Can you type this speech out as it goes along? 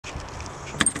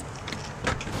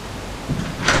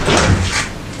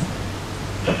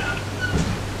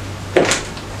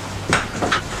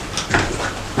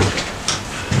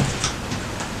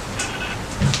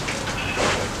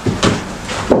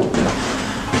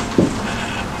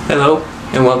Hello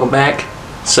and welcome back.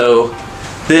 So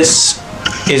this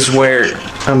is where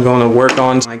I'm going to work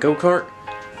on my go-kart.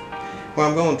 Well,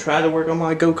 I'm going to try to work on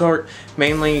my go-kart,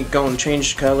 mainly going to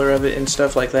change the color of it and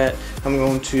stuff like that. I'm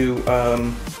going to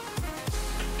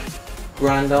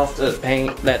grind off the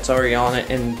paint that's already on it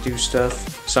and do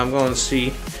stuff. So I'm going to see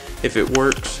if it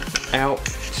works out.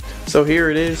 So here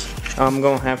it is. I'm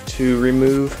going to have to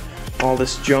remove all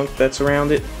this junk that's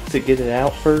around it to get it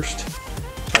out first.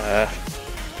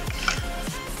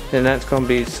 And that's going to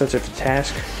be such a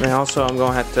task. And also I'm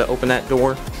going to have to open that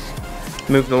door,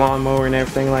 move the lawnmower and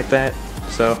everything like that.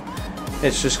 So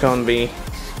it's just going to be,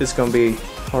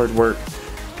 hard work,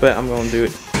 but I'm going to do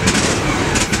it.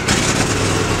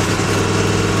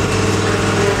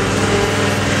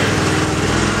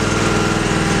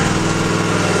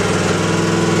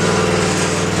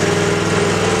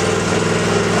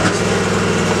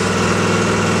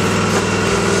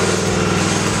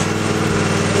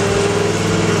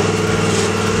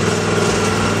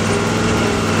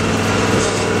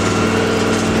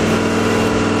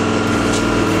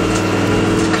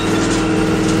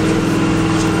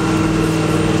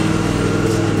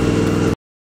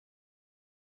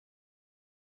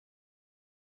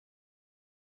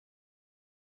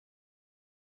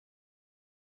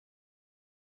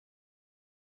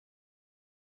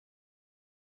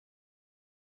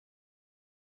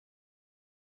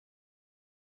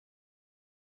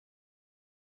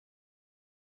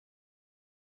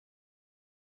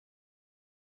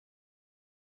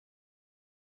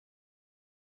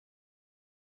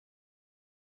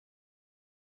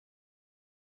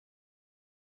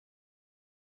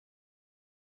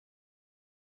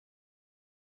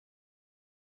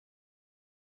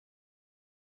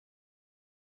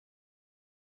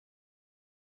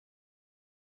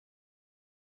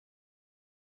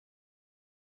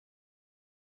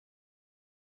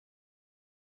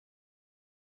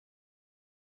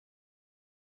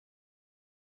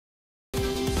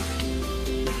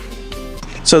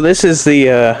 So this is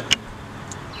the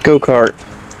go-kart.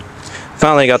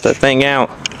 Finally got the thing out.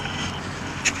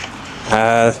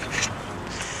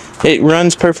 It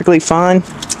runs perfectly fine.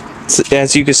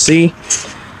 As you can see,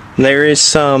 there is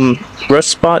some rust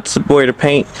spots where the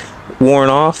paint worn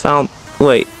off. I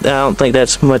don't think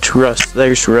that's much rust.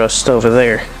 There's rust over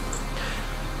there,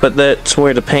 but that's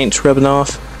where the paint's rubbing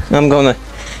off. I'm gonna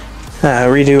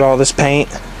redo all this paint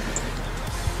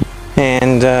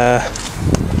and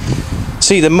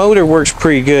see, the motor works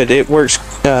pretty good. It works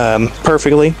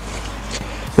perfectly.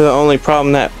 The only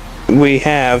problem that we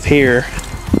have here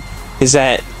is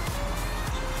that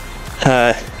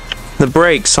the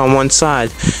brakes on one side,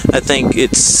 I think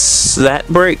it's that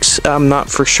brakes, I'm not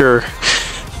for sure,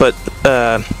 but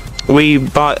we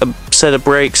bought a set of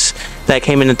brakes that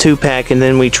came in a 2-pack, and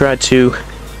then we tried to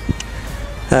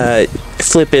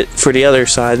flip it for the other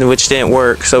side, which didn't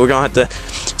work. So we're gonna have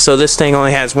to, so this thing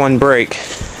only has one brake,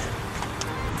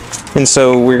 and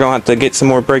so we're gonna have to get some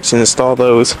more brakes and install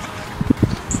those.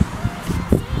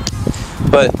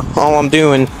 But all I'm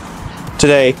doing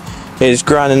today is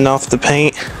grinding off the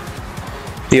paint,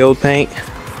 the old paint,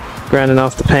 grinding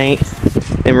off the paint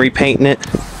and repainting it,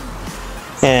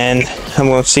 and I'm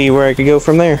gonna see where I could go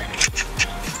from there.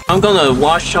 I'm gonna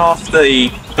wash off the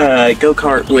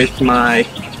go-kart with my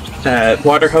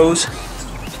water hose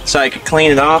so I can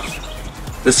clean it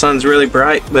off. The sun's really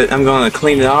bright, but I'm gonna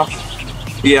clean it off,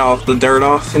 get all the dirt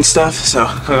off and stuff, so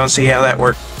I'm gonna see how that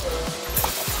works.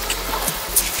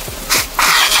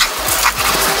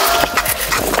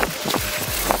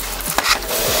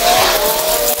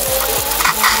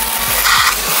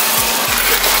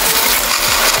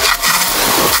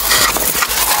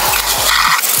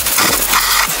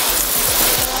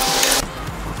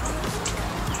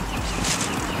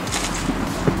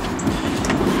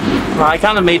 Well, I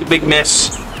kind of made a big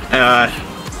mess.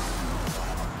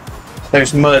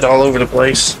 There's mud all over the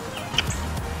place.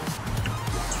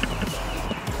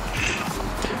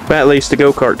 But at least the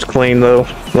go-kart's clean though.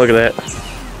 Look at that.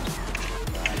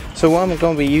 So what I'm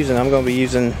going to be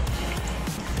using,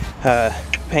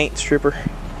 paint stripper,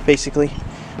 basically.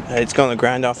 It's going to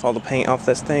grind off all the paint off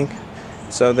this thing,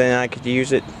 so then I could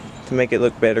use it to make it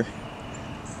look better.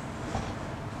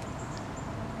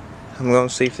 I'm going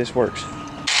to see if this works.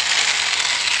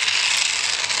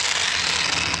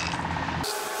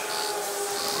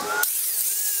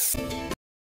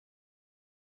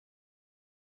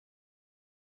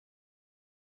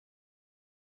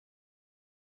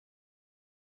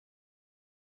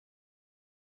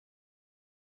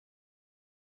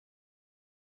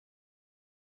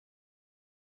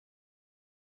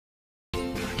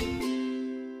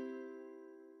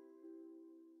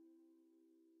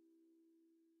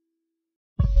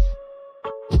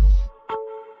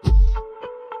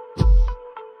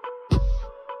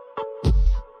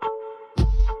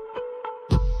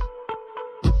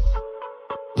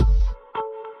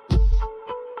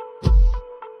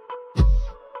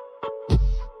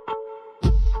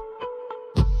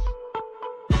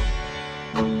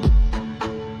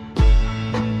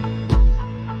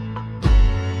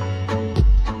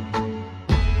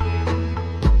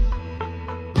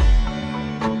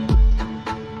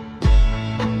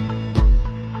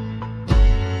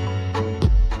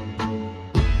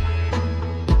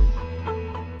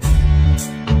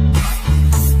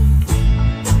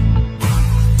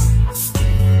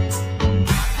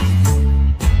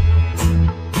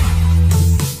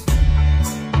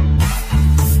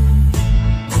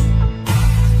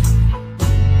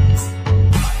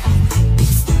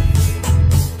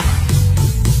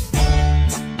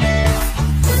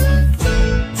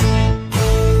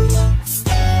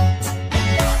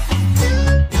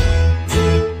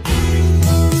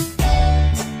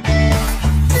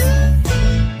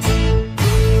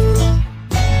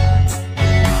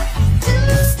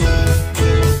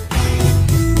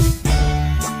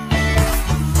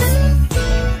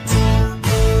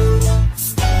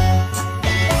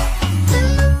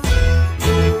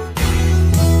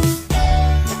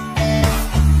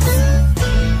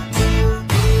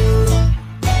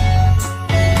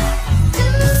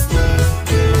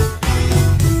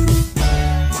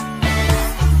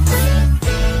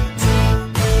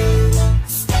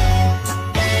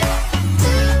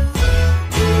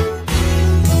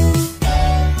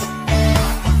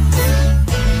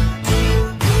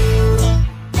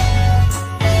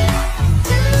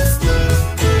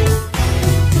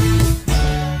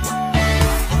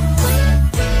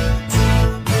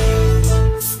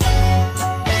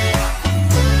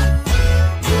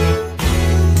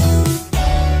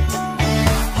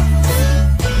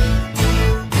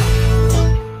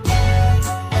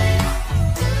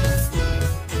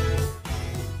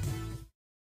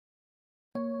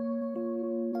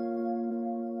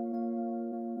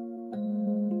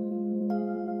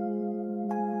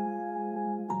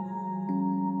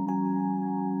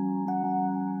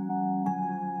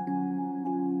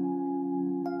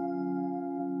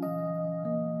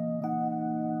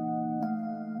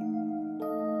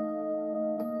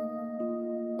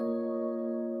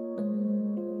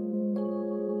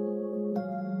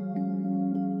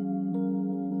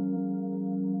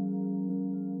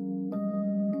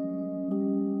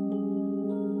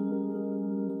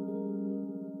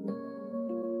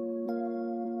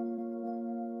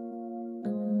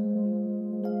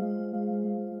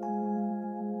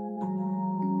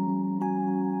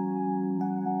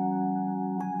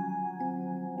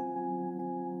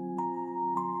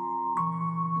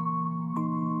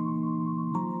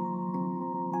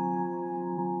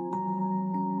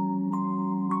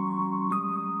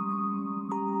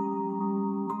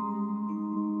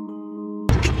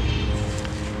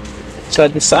 So I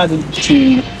decided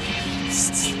to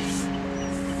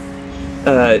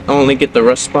only get the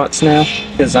rust spots now,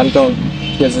 because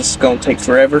this is going to take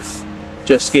forever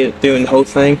just doing the whole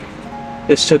thing.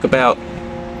 This took about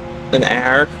an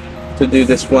hour to do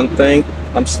this one thing.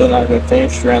 I'm still not even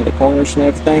finished around the corners and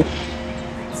everything.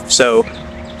 So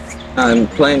I'm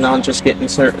planning on just getting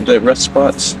the rust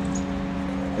spots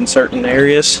in certain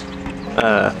areas.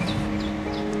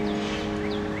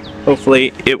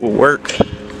 Hopefully it will work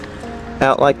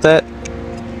out like that.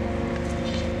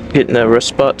 Getting the rust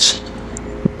spots.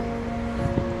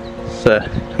 So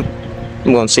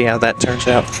I'm going to see how that turns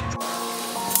out.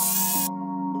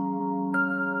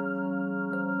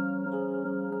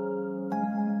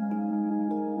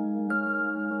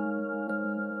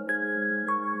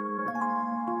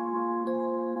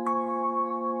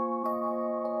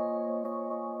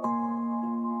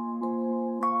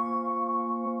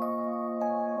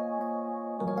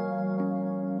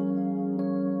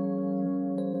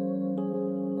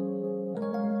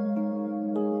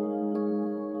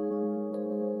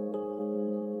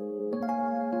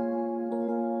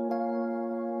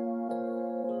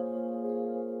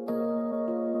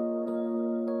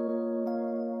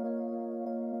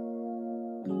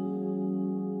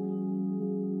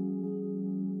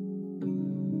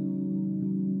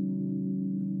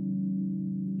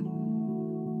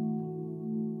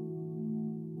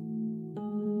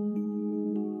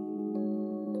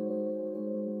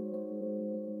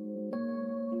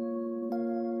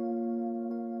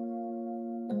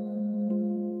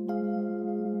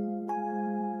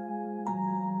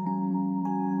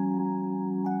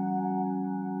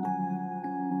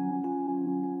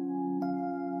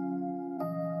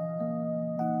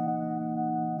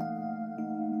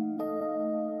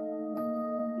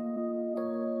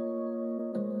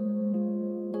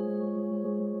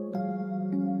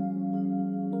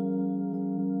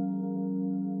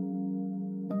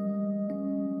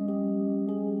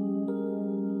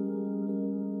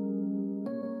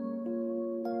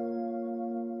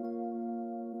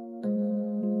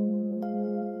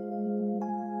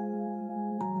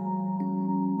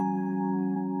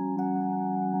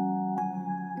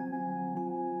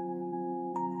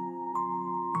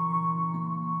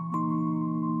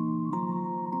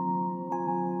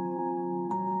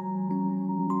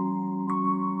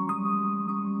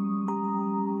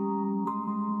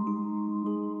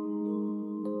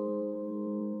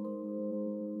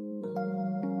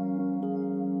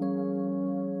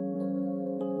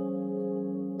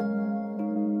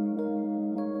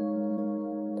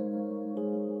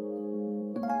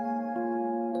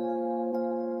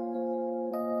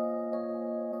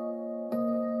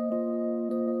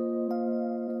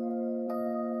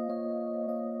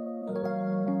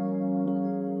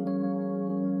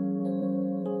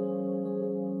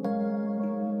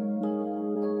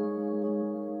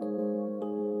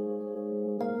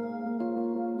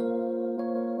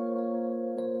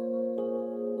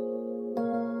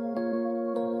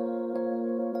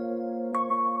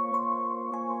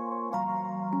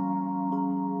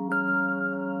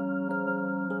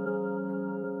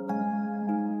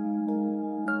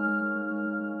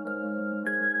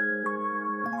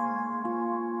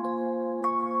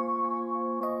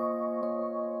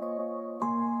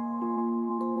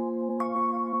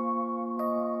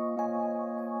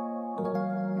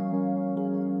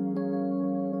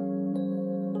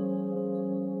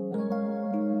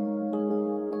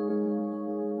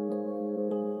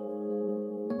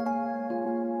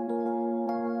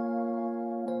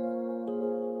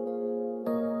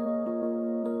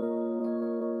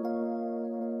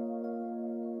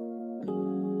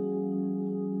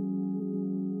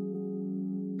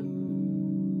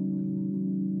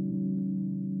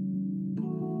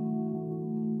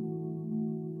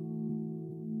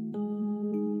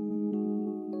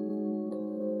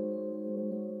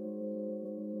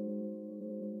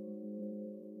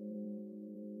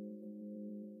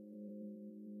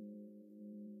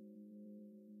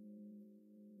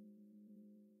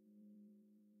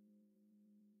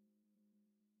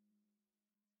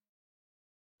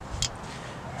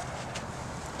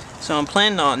 So I'm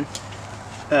planning on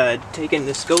taking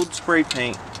this gold spray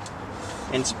paint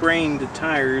and spraying the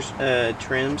tires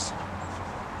trims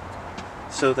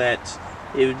so that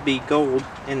it would be gold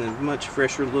and a much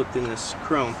fresher look than this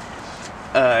chrome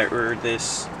or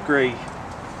this gray.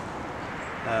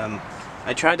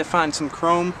 I tried to find some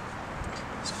chrome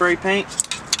spray paint,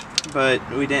 but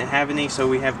we didn't have any, so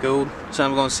we have gold. So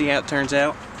I'm going to see how it turns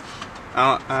out.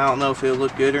 I don't know if it'll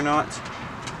look good or not,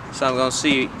 so I'm going to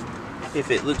see if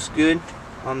it looks good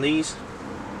on these.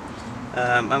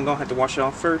 I'm going to have to wash it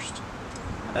off first.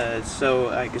 so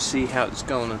I can see how it's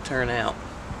going to turn out.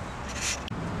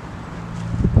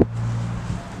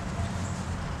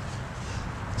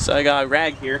 So I got a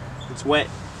rag here, it's wet,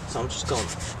 so I'm just going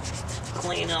to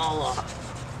clean it all off.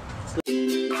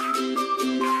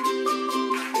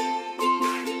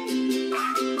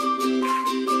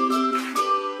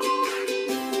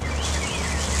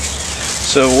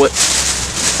 So what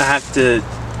I have to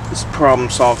is problem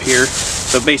solve here.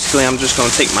 So basically I'm just going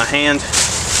to take my hand,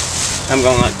 I'm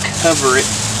going to cover it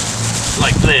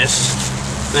like this,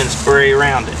 then spray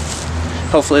around it.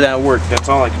 Hopefully that'll work. That's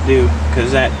all I can do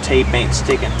because that tape ain't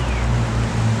sticking.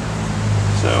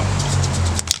 So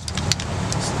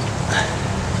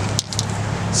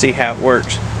see how it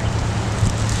works.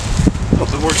 Hope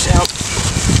it works out.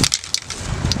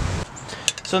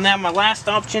 So now my last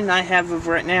option I have of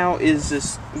right now is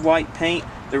this white paint.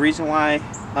 The reason why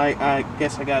I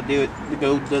guess I gotta do it, the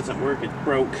gold doesn't work, it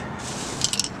broke.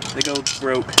 The gold's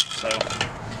broke, so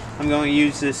I'm going to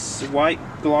use this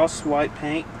gloss white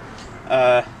paint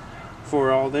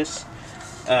for all this.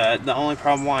 The only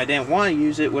problem why I didn't want to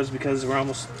use it was because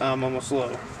I'm almost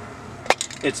low.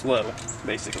 It's low,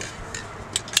 basically.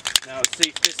 Now let's see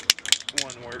if this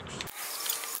one works.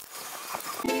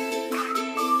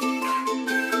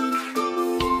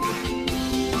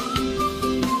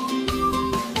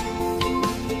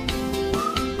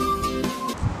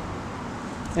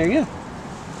 There you go.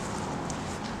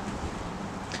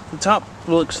 The top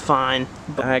looks fine,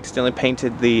 but I accidentally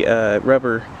painted the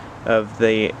rubber of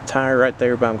the tire right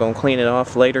there, but I'm going to clean it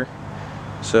off later.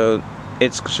 So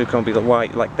it's just going to be the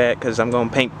white like that because I'm going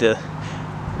to paint the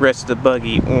rest of the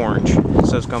buggy orange.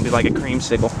 So it's going to be like a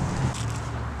creamsicle.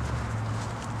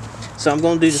 So I'm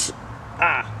going to do this.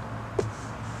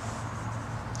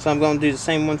 So I'm going to do the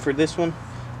same one for this one.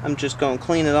 I'm just going to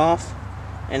clean it off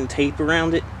and tape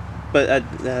around it. But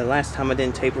last time I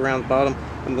didn't tape around the bottom.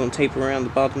 I'm going to tape around the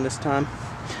bottom this time.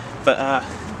 But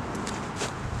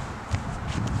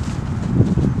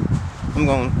I'm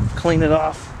going to clean it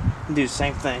off and do the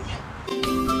same thing.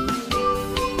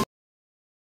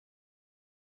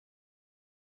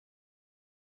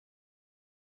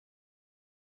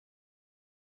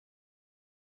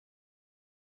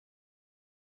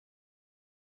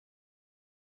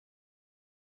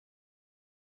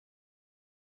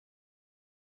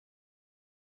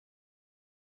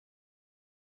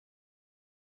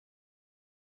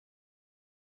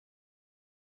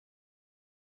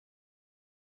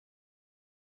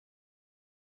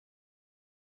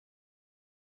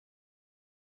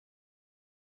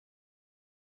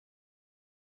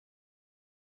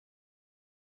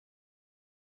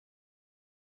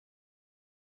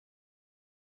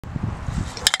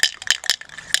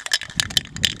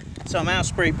 So I'm out of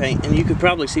spray paint, and you could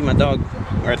probably see my dog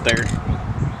right there.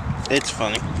 It's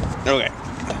funny. Okay.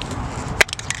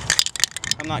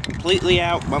 I'm not completely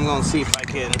out, but I'm going to see if I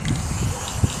can.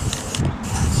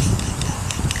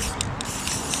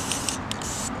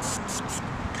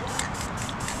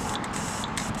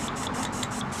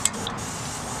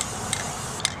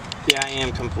 Yeah, I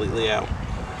am completely out.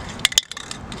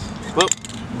 Well,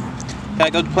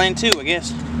 gotta go to plan 2, I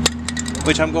guess.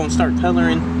 Which I'm going to start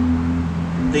coloring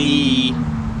the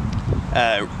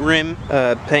rim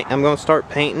paint. I'm going to start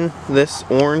painting this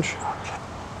orange.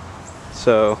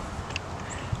 So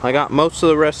I got most of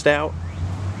the rust out.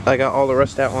 I got all the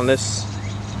rust out on this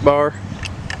bar,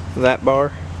 that bar,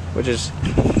 which is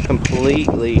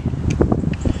completely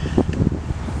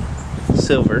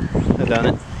silver. I've done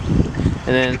it.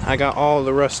 And then I got all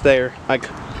the rust there. I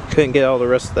couldn't get all the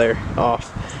rust there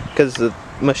off because the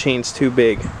machine's too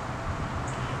big.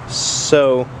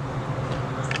 So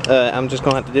I'm just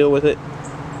gonna have to deal with it.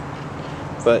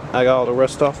 But I got all the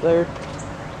rust off there,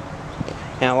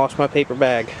 and I lost my paper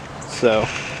bag, so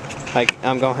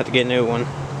I'm gonna have to get a new one.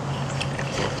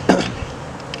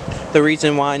 The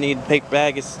reason why I need a paper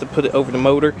bag is to put it over the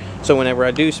motor, so whenever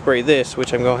I do spray this,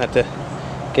 which I'm gonna have to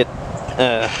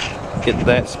get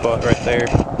that spot right there.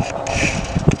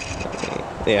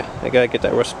 Yeah, I gotta get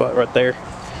that rust spot right there.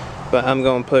 But I'm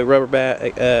gonna put a rubber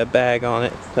bag on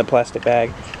it, a plastic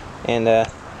bag, and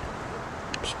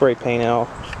spray paint it all.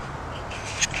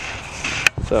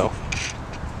 So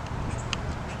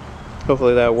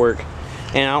hopefully that'll work.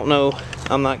 And I don't know,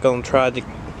 I'm not gonna try to.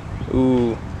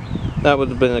 Ooh, that would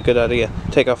have been a good idea.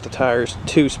 Take off the tires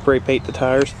to spray paint the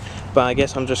tires, but I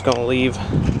guess I'm just gonna leave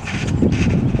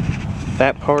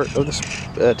that part of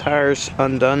the tires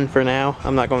undone for now.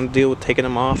 I'm not going to deal with taking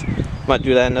them off. Might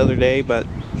do that another day, but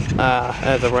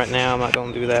as of right now, I'm not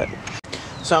going to do that.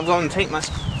 So I'm going to take my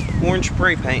orange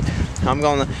spray paint.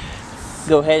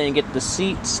 go ahead and get the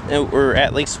seats, or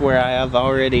at least where I have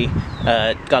already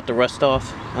got the rust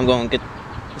off. I'm going to get,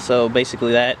 so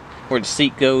basically that, where the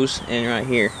seat goes, and right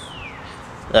here.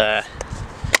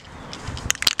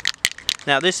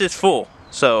 Now this is full,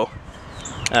 so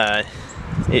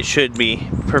it should be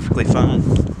perfectly fine.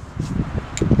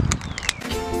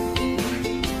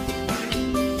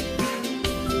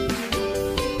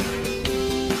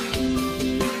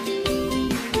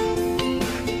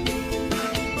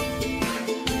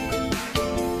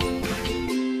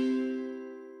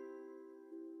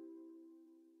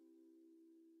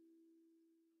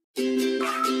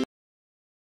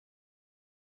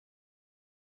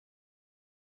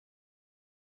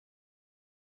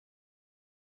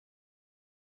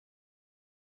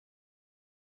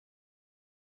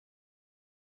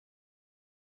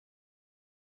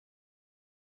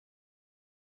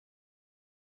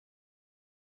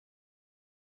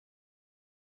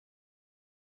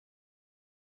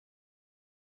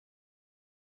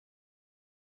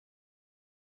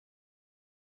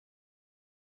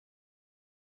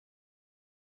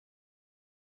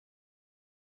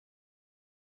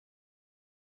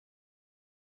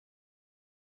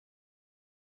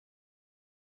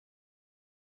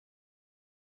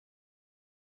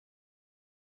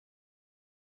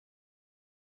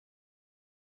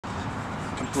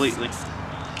 Completely.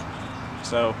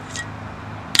 So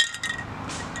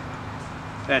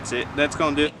that's it. That's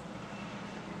gonna do it.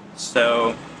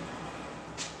 So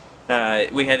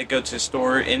we had to go to the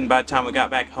store, and by the time we got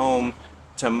back home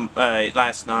to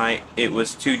last night, it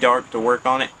was too dark to work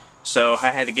on it. So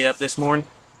I had to get up this morning.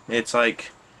 It's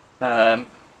like let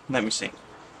me see.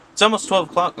 It's almost 12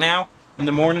 o'clock now in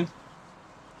the morning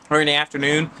or in the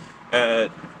afternoon. So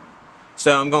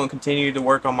I'm going to continue to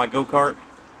work on my go-kart.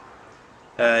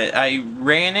 I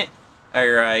ran it,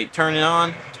 or I turned it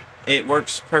on. It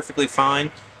works perfectly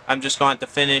fine. I'm just going to have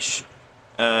to finish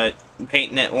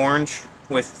painting it orange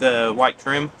with the white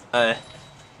trim.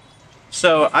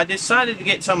 So I decided to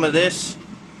get some of this.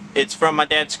 It's from my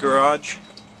dad's garage.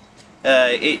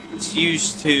 It's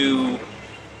used to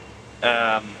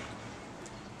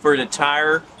for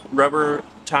the rubber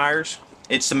tires.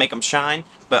 It's to make them shine,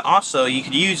 but also you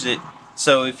could use it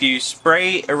so if you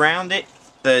spray around it,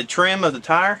 the trim of the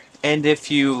tire, and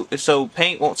so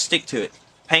paint won't stick to it.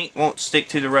 Paint won't stick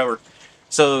to the rubber,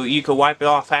 so you could wipe it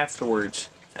off afterwards.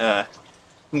 I'm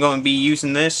going to be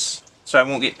using this so I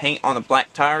won't get paint on the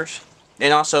black tires,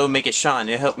 and also make it shine.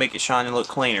 It'll help make it shine and look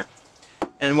cleaner.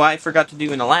 And what I forgot to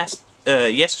do in the last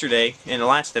yesterday in the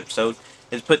last episode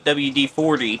is put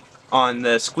WD-40 on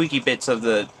the squeaky bits of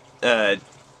the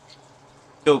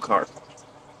go-kart.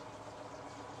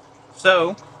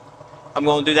 So I'm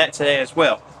going to do that today as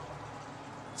well.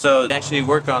 So actually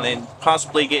work on it and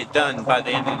possibly get it done by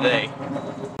the end of the day.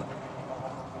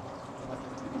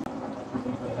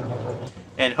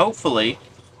 And hopefully,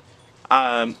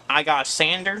 I got a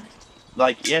sander.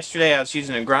 Like yesterday I was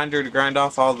using a grinder to grind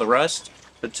off all the rust.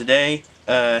 But today,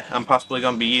 I'm possibly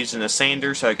going to be using a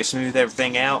sander so I can smooth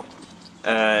everything out.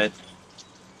 Because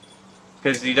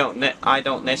I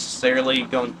don't necessarily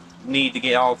going to need to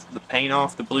get all the paint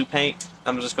off, the blue paint.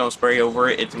 I'm just going to spray over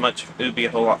it. It would be a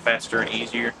whole lot faster and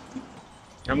easier.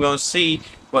 I'm going to see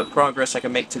what progress I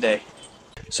can make today.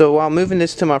 So while moving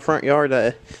this to my front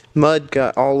yard, mud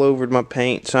got all over my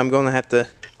paint, so I'm going to have to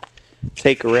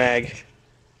take a rag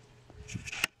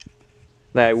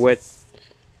that I wet.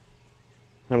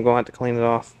 I'm going to have to clean it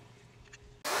off.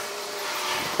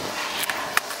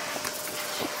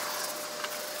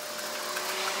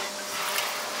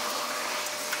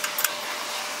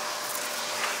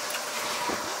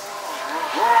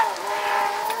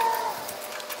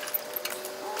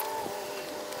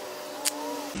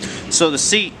 So the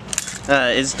seat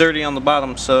is dirty on the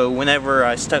bottom, so whenever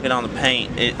I stuck it on the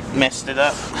paint, it messed it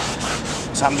up.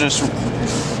 So I'm just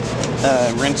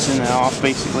rinsing it off.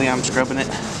 Basically, I'm scrubbing it,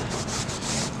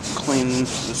 cleaning the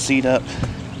seat up.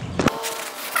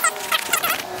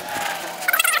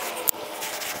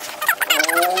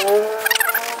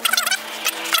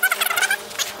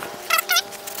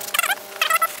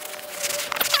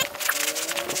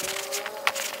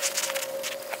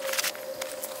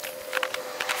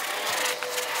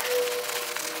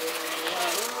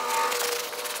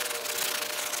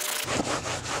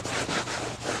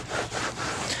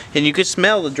 And you can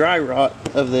smell the dry rot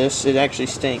of this. It actually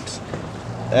stinks.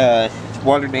 It's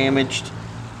water damaged.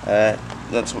 And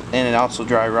it also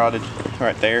dry rotted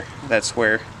right there. That's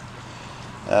where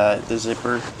the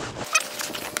zipper.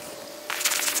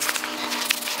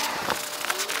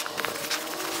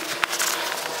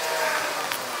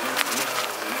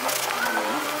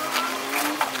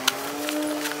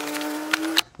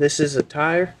 this is a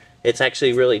tire. It's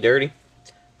actually really dirty,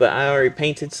 but I already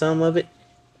painted some of it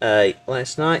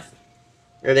last night.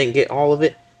 I didn't get all of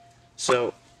it,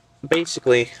 so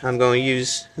basically I'm going to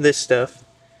use this stuff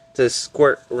to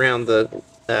squirt around the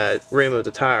rim of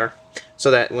the tire so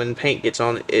that when paint gets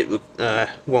on it, it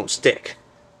won't stick.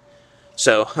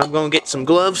 So I'm going to get some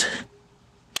gloves.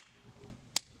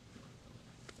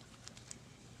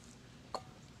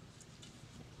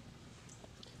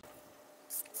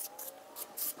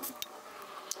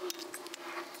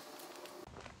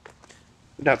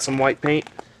 Got some white paint.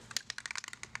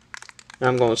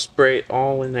 I'm going to spray it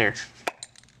all in there.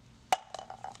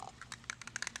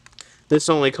 This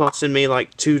only costed me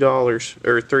like $2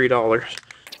 or $3.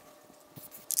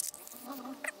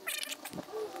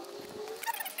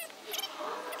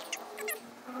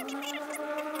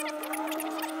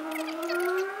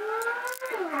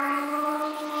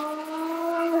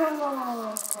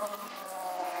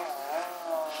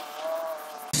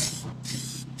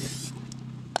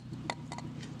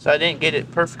 So I didn't get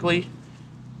it perfectly,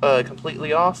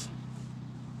 completely off,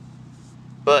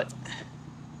 but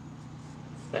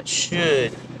that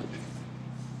should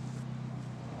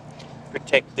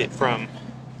protect it from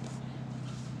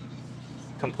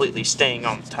completely staying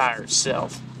on the tire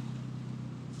itself.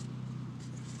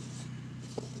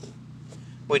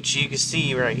 Which you can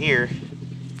see right here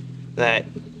that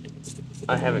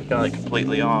I haven't got it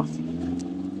completely off.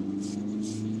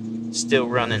 Still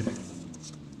running.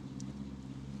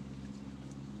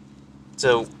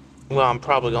 So what I'm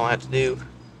probably gonna have to do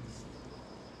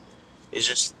is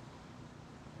just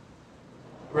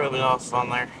rub it off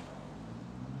on there,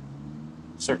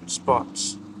 certain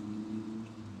spots.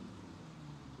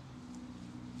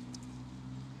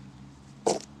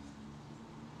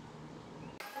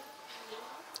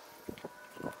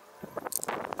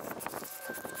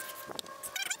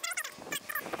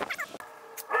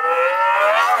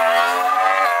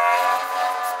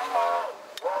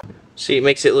 See, it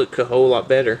makes it look a whole lot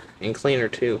better and cleaner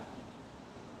too.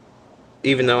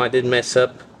 Even though I did mess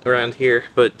up around here,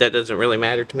 but that doesn't really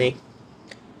matter to me.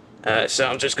 So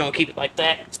I'm just gonna keep it like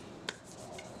that.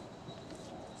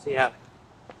 See how.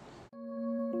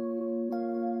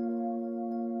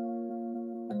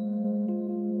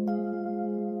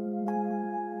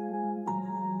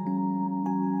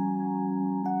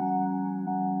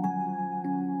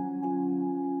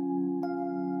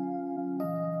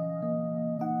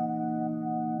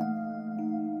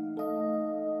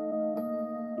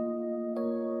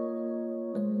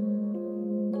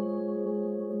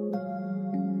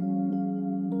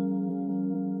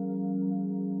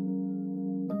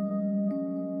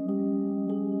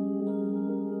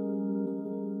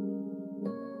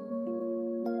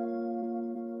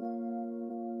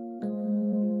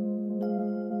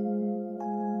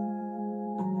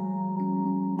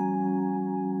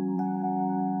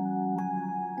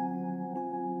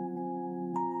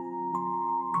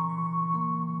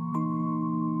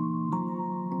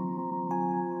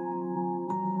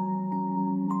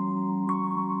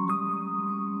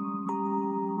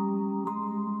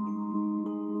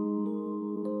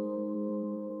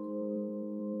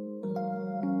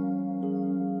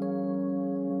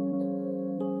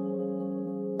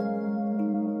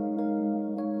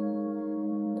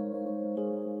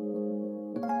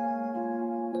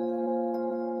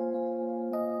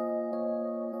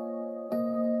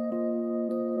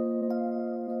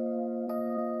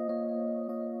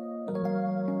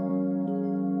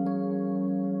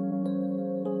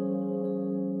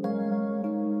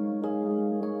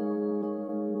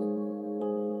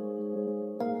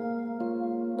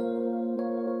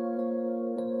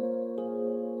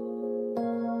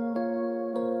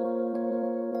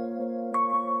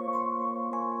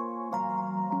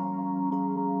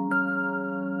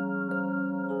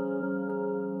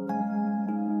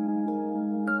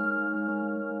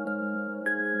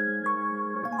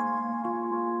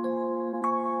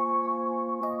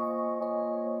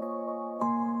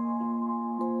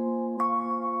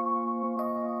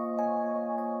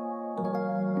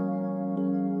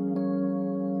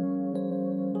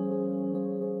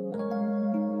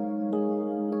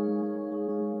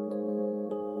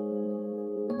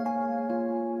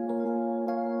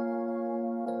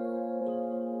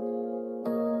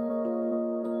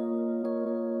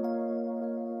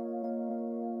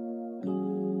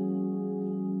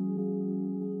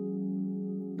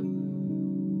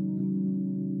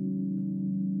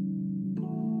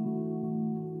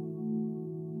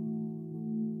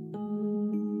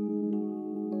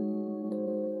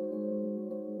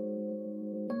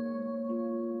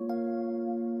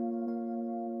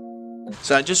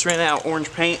 So I just ran out of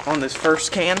orange paint on this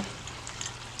first can.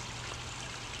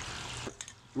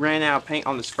 ran out of paint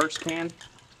on this first can.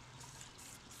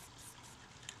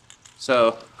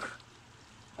 So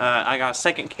I got a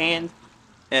second can,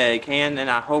 and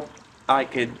I hope I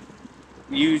could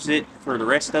use it for the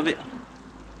rest of it.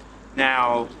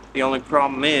 Now the only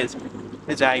problem is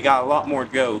that I got a lot more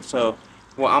to go. So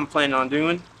what I'm planning on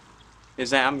doing is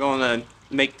that I'm going to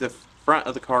make the front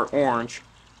of the cart orange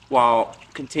while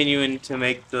continuing to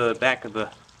make the back of the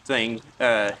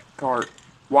cart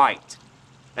white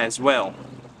as well.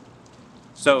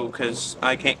 So, because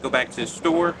I can't go back to the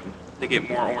store to get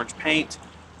more orange paint,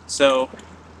 so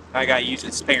I gotta use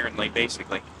it sparingly,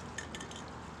 basically.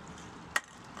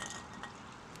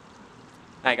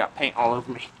 I got paint all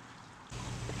over me.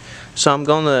 So I'm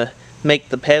gonna make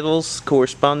the pedals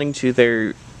corresponding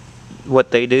to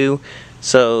what they do.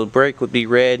 So the brake would be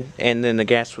red and then the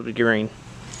gas would be green.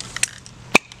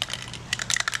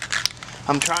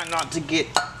 I'm trying not to get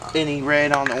any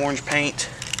red on the orange paint.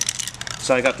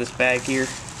 So I got this bag here.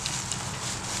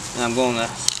 And I'm going to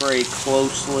spray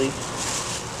closely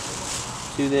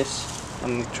to this.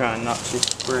 I'm trying not to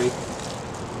spray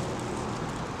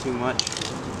too much.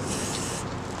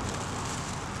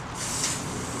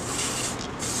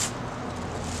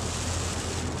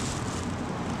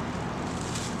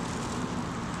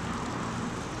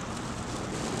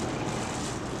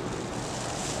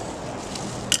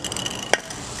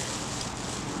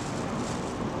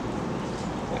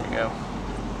 Go.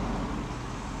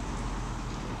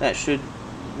 That should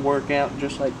work out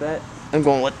just like that. I'm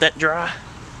going to let that dry.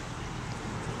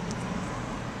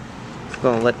 I'm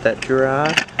going to let that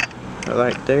dry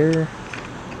right there.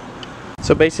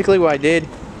 So basically what I did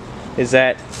is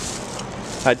that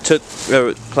I took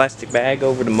a plastic bag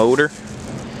over the motor,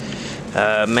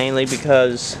 mainly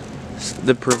because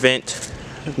to prevent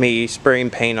me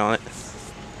spraying paint on it,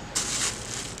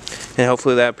 and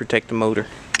hopefully that'll protect the motor.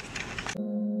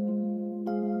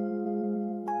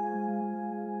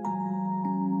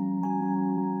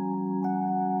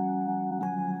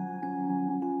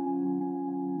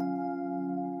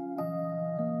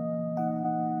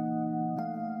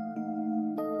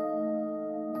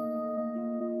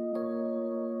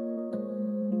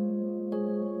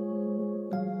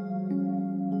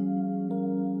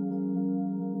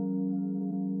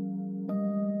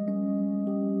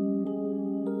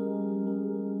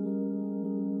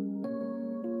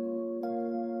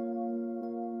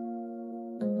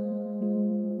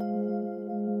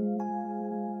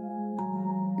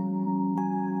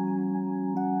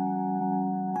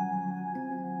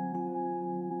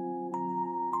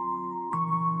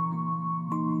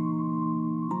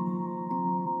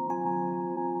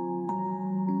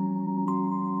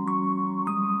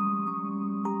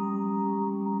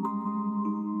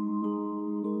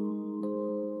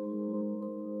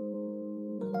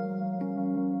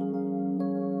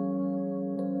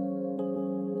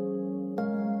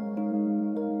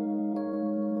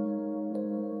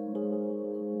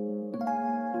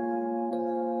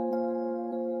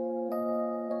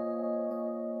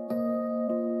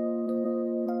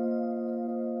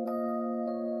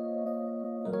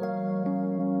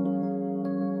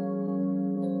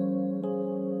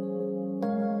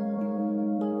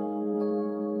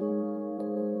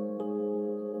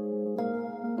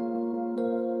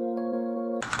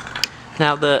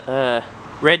 Now the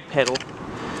red pedal,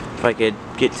 if I could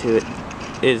get to it,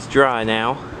 is dry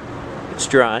now. It's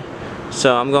dry.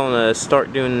 So I'm going to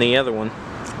start doing the other one.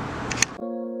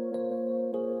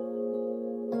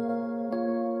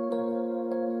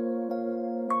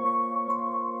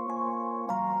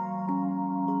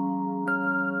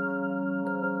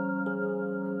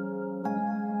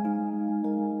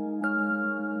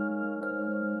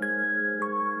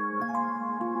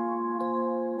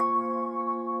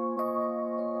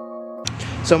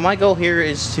 So my goal here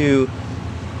is to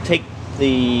take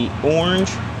the orange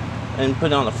and put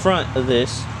it on the front of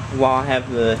this while I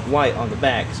have the white on the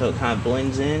back, so it kind of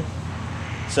blends in.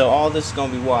 So all this is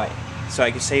going to be white, so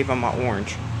I can save on my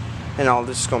orange, and all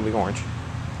this is going to be orange.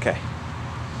 Okay,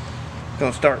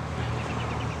 gonna start.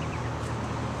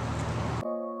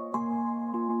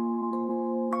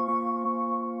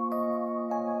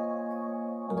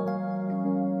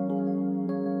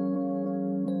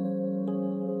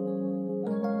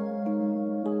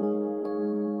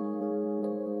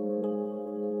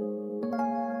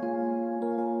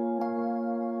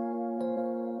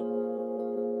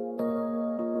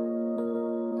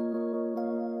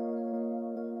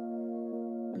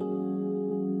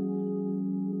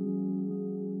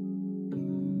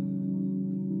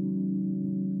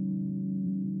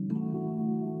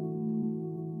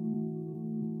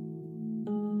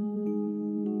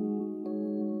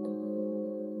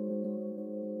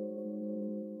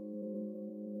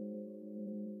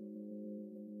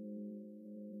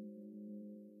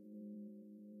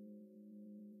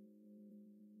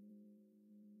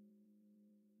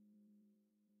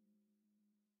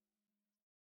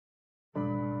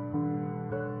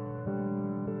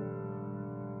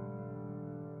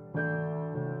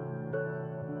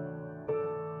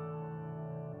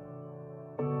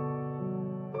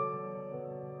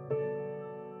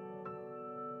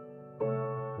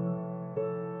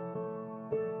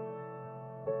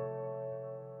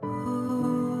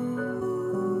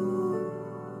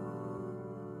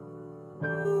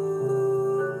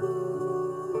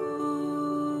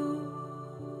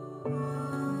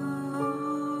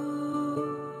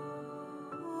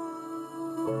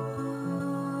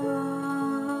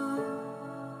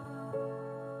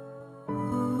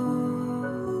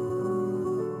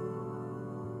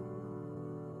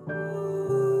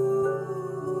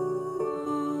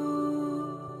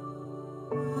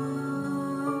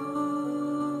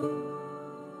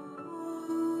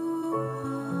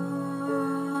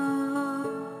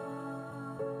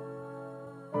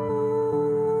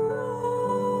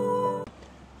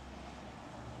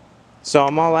 So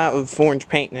I'm all out of orange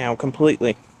paint now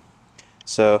completely.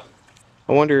 So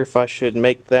I wonder if I should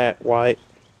make that white,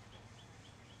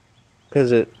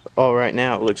 because right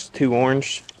now it looks too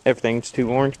orange. Everything's too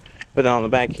orange. But then on the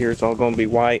back here it's all going to be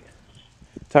white.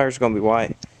 Tires are going to be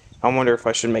white. I wonder if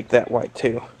I should make that white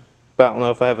too. But I don't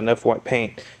know if I have enough white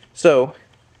paint. So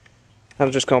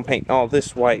I'm just going to paint all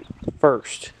this white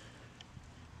first.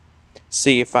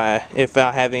 See if I have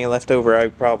any left over, I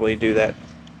would probably do that.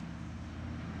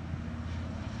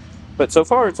 But so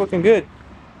far it's looking good.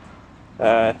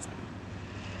 I'm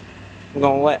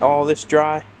going to let all this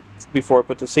dry before I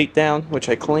put the seat down, which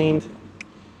I cleaned.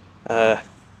 That'd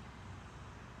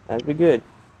be good.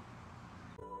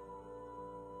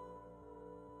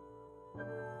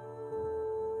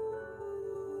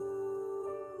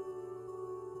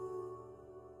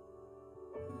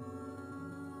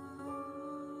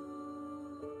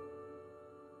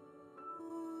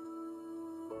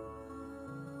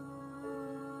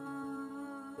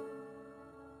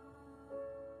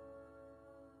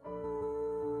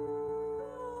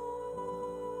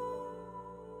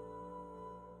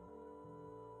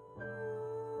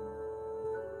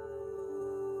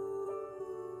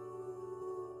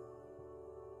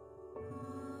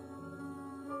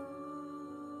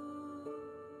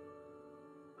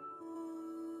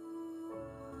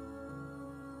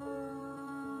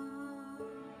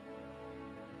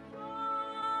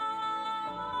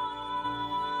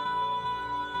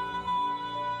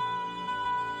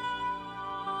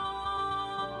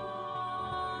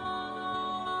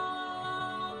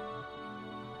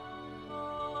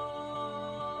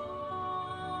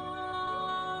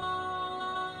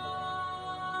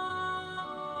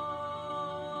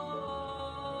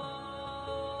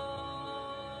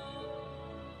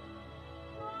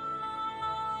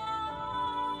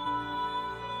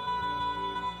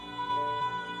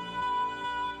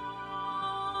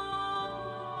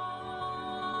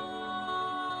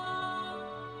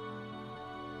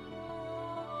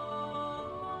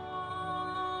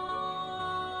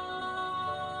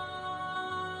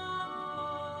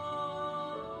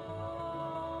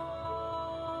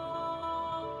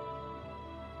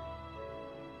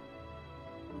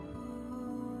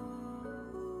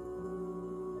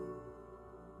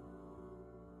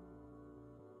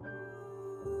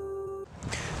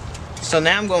 So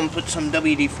now I'm going to put some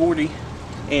WD-40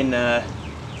 in the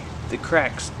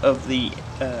cracks of the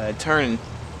turn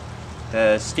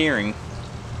steering.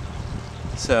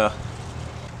 So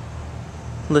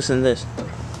listen to this.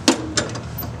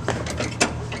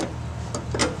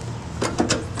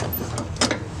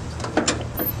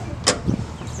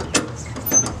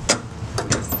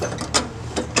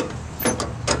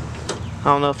 I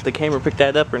don't know if the camera picked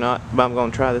that up or not, but I'm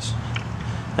going to try this.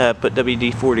 Put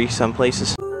WD-40 some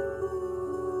places.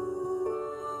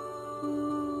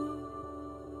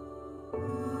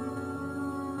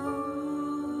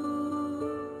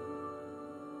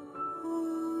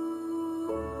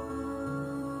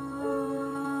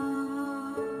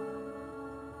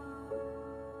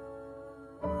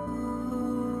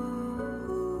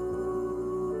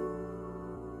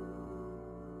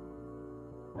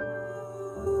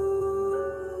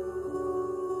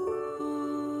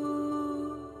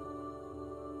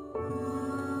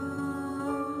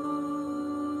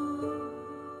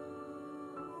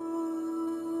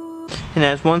 And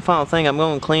as one final thing, I'm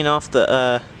going to clean off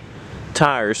the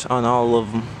tires on all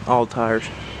of them, all tires.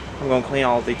 I'm going to clean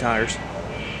all the tires.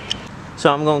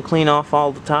 So I'm going to clean off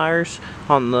all the tires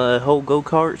on the whole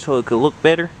go-kart so it could look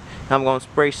better. I'm going to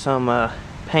spray some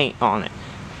paint on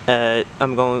it.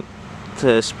 I'm going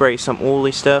to spray some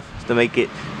oily stuff to make it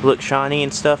look shiny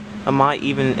and stuff. I might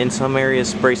even in some areas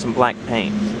spray some black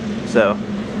paint. So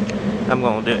I'm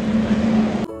going to do it.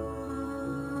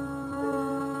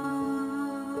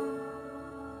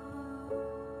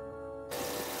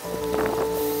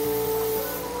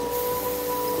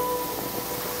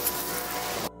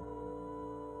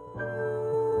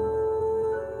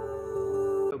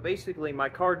 Basically my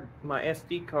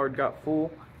SD card got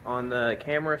full on the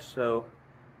camera, so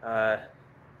I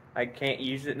can't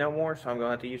use it no more, so I'm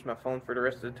gonna have to use my phone for the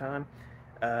rest of the time.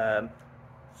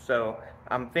 So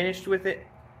I'm finished with it,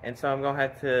 and so I'm gonna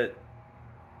have to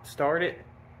start it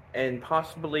and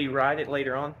possibly ride it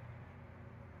later on.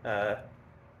 I'm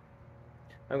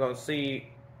gonna see.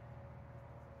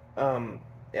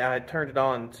 I turned it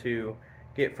on to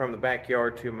get from the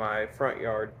backyard to my front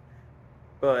yard,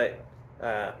 but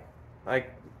I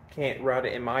can't ride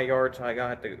it in my yard, so I gotta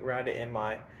have to ride it in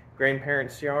my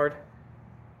grandparents' yard.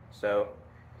 So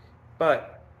I'm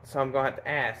gonna have to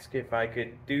ask if I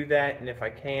could do that, and if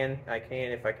I can, I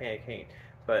can. If I can't, I can't.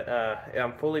 But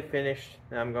I'm fully finished,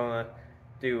 and I'm gonna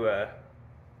do a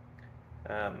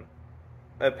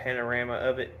panorama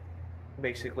of it,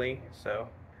 basically. So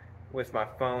with my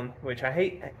phone, which I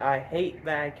hate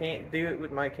that I can't do it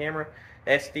with my camera.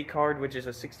 SD card, which is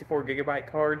a 64 gigabyte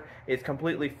card, is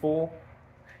completely full.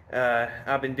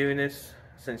 I've been doing this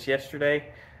since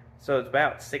yesterday, so it's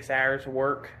about 6 hours of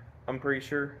work, I'm pretty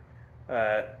sure,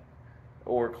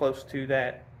 or close to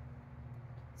that.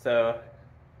 So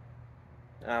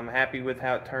I'm happy with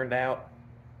how it turned out.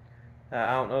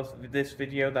 I don't know if this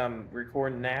video that I'm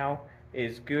recording now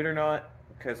is good or not,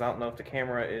 because I don't know if the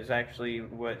camera is actually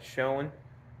what's showing.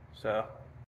 So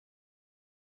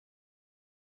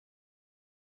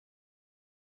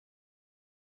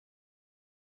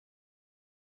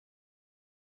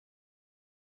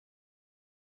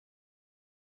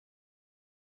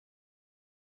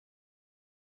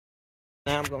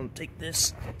now I'm going to take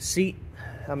this seat.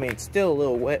 I mean, it's still a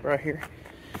little wet right here,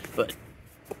 but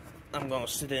I'm going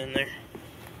to sit in there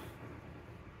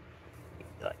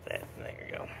like that. There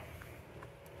you go.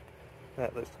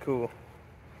 That looks cool.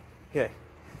 Okay,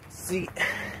 see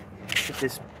if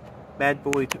this bad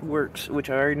boy works, which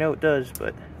I already know it does,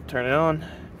 but turn it on.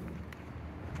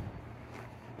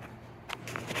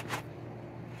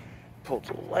 Pull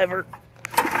the lever.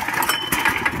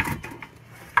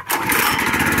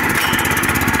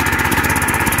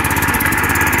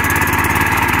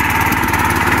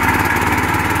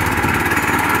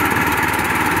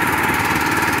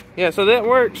 Yeah, so that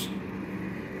works.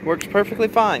 Works perfectly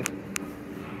fine.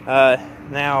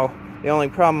 Now, the only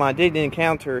problem I did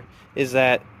encounter is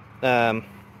that the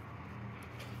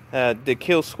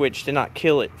kill switch did not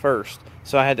kill it first.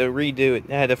 So I had to redo it.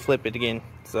 I had to flip it again.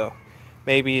 So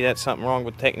maybe that's something wrong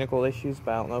with technical issues,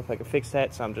 but I don't know if I can fix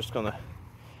that. So I'm just going to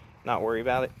not worry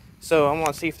about it. So I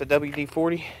want to see if the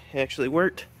WD-40 actually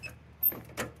worked.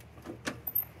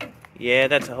 Yeah,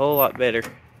 that's a whole lot better.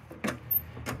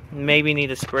 Maybe need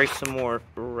to spray some more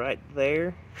right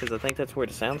there, because I think that's where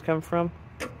the sound's coming from.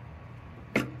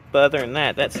 But other than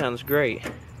that, that sounds great.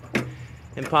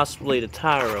 And possibly the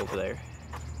tire over there.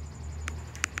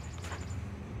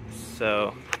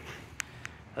 So,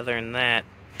 other than that,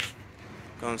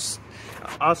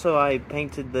 also I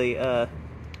painted the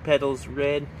pedals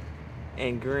red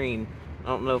and green. I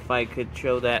don't know if I could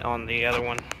show that on the other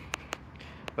one,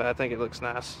 but I think it looks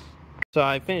nice. So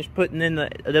I finished putting in the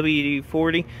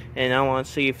WD-40, and I want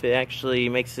to see if it actually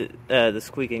makes it the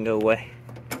squeaking go away.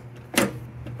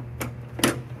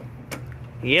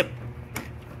 Yep,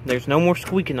 there's no more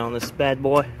squeaking on this bad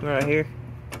boy right here.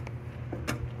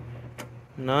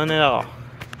 None at all.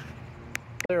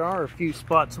 There are a few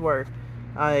spots where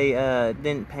I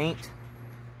didn't paint,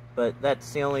 but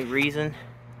that's the only reason.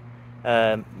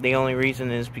 The only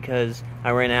reason is because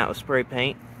I ran out of spray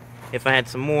paint. If I had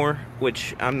some more,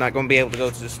 which I'm not going to be able to go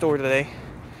to the store today,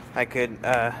 I could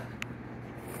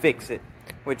fix it.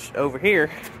 Which over here,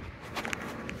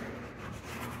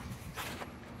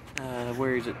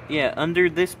 where is it? Yeah, under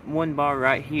this one bar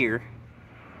right here,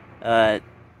 I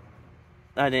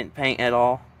didn't paint at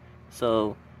all,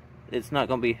 so it's not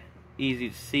going to be easy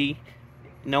to see.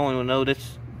 No one will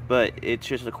notice, but it's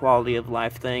just a quality of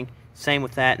life thing. Same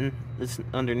with that, and this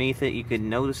underneath it, you could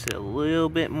notice it a little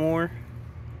bit more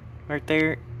right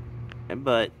there,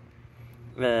 but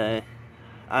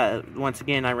once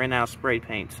again I ran out of spray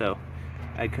paint, so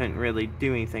I couldn't really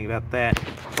do anything about that.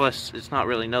 Plus, it's not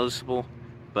really noticeable,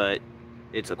 but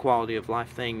it's a quality of life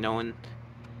thing. Knowing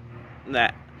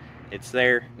that it's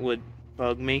there would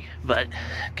bug me, but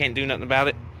can't do nothing about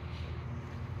it.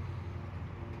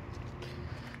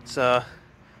 So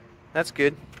that's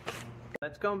good.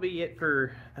 That's gonna be it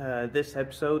for this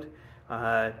episode.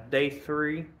 Day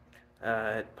 3.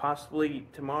 Possibly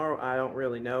tomorrow, I don't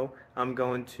really know. I'm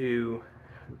going to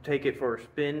take it for a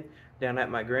spin down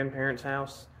at my grandparents'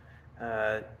 house.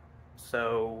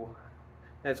 So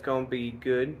that's going to be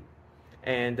good.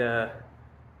 And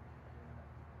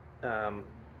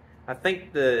I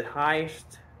think the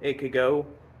highest it could go,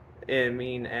 I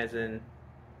mean as in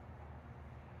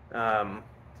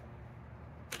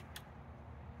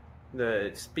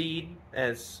the speed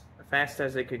as fast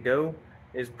as it could go,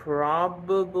 is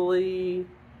probably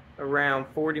around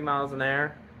 40 miles an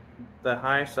hour. The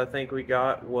highest I think we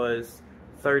got was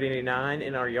 39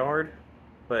 in our yard,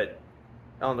 but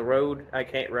on the road, I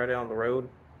can't ride it on the road.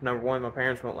 Number one, my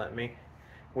parents won't let me,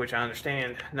 which I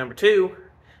understand. Number two,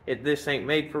 this ain't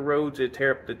made for roads. It'd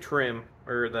tear up the trim,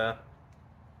 or the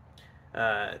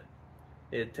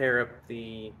it'd tear up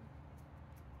the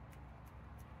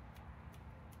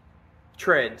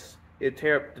treads. It'd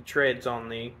tear up the treads on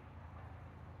the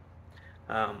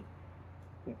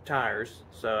tires.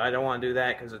 So I don't want to do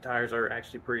that, because the tires are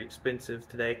actually pretty expensive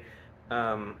today.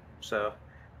 So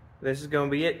this is gonna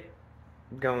be it.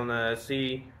 Gonna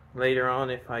see later on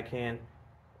if I can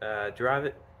drive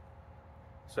it.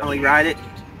 So finally ride it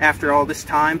after all this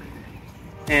time,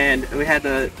 and we had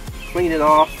to clean it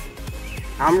off.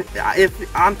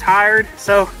 I'm tired,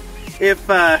 so if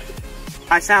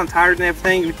I sound tired and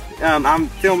everything, I'm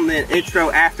filming the intro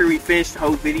after we finished the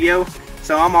whole video,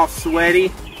 so I'm all sweaty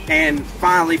and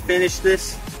finally finished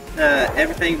this.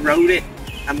 Everything, wrote it.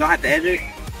 I'm gonna have to edit it.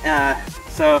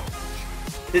 So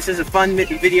this is a fun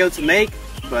video to make,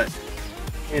 but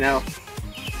you know,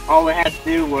 all I had to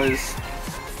do was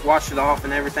wash it off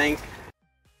and everything.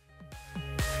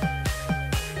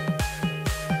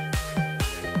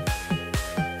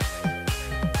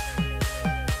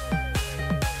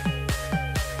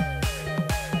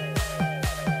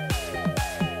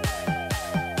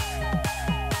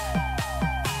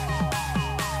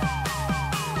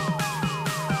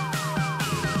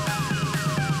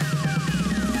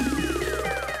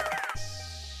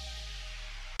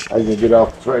 How you gonna get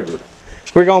off the trailer?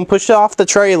 We're gonna push it off the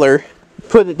trailer,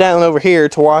 put it down over here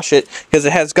to wash it, because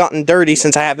it has gotten dirty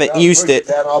since I haven't used it.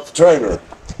 Down off the trailer.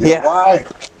 You know why?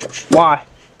 Why?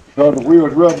 Because the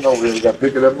wheel's rubbing over here. We got to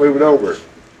pick it up and move it over.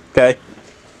 Okay.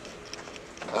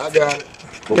 I got it.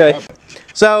 Okay.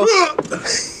 So,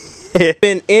 it's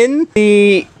been in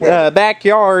the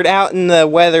backyard out in the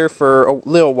weather for a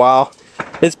little while.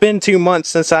 It's been 2 months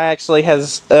since I actually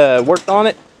has worked on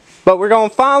it. But we're going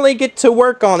to finally get to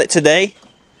work on it today.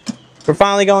 We're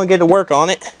finally going to get to work on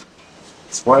it.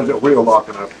 Why is that wheel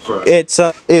locking up front? It's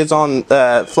on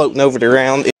floating over the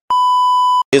ground.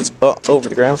 It's over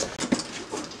the ground.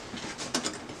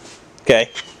 Okay.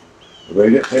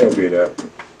 They get tailgate up.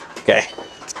 Okay.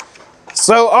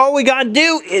 So all we got to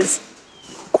do is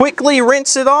quickly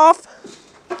rinse it off.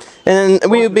 And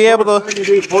we'll be able to... What do you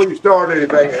do before you start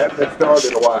anything? It hasn't been started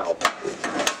in a while.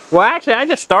 Well, actually, I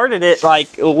just started it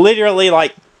literally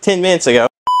 10 minutes ago.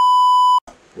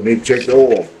 We need to check the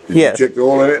oil. Did you check the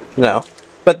oil in it? No.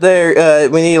 But there,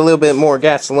 we need a little bit more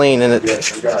gasoline in it.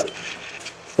 Yes, we got it.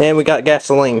 And we got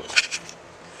gasoline.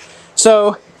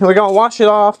 So, we're going to wash it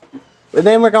off. But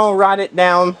then we're going to ride it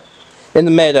down in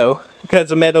the meadow. Because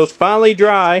the meadow's finally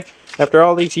dry after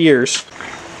all these years.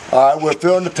 Alright, we're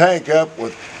filling the tank up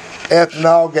with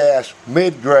ethanol gas,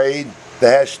 mid-grade,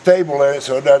 that has stable in it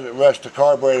so it doesn't rust the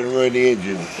carburetor and ruin the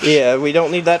engine. Yeah, we don't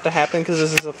need that to happen because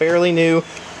this is a fairly new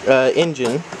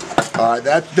engine. Alright,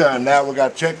 that's done. Now we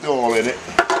got to check the oil in it.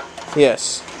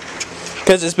 Yes.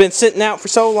 Because it's been sitting out for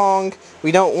so long,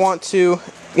 we don't want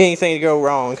anything to go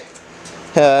wrong.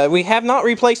 We have not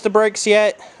replaced the brakes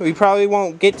yet. We probably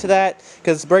won't get to that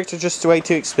because the brakes are just way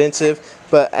too expensive.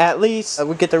 But at least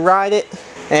we get to ride it.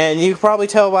 And you can probably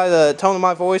tell by the tone of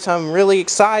my voice, I'm really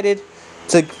excited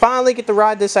to finally get to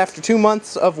ride this after 2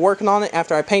 months of working on it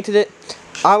after I painted it.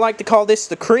 I like to call this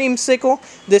the creamsicle.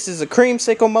 This is a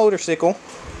creamsicle motorcycle.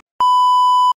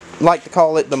 I like to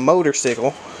call it the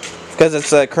motorcycle because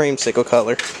it's a creamsicle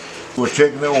color. We're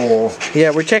checking the oil.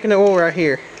 Yeah, we're checking the oil right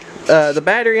here. The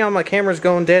battery on my camera is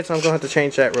going dead, so I'm going to have to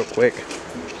change that real quick.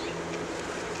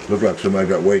 Look like somebody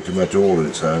got way too much oil in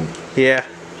it, son. Yeah.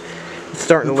 It's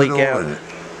starting to leak out.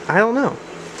 I don't know.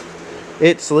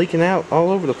 It's leaking out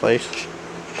all over the place.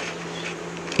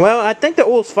 Well, I think the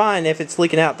oil's fine if it's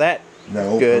leaking out that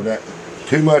good.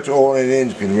 Too much oil in an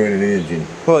engine can ruin an engine.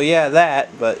 Well, yeah, that,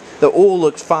 but the oil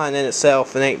looks fine in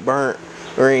itself and ain't burnt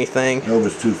or anything. No,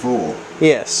 it's too full.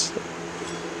 Yes.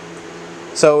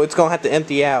 So it's going to have to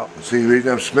empty out. See, the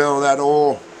reason I'm smelling that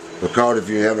oil, because if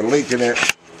you have a leak in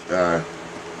that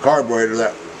carburetor,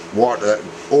 that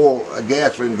oil,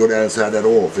 gasoline go down inside that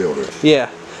oil filter. Yeah.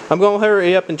 I'm going to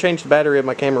hurry up and change the battery of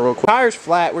my camera real quick. Tire's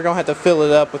flat. We're going to have to fill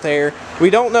it up with air. We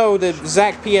don't know the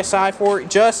exact PSI for it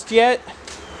just yet,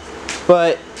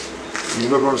 but... You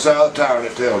look on the side of the tire and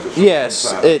it tells us.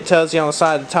 Yes, it tells you on the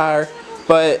side of the tire.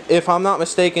 But if I'm not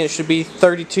mistaken, it should be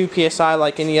 32 PSI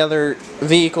like any other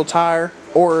vehicle tire,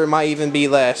 or it might even be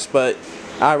less, but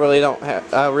I really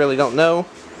don't know.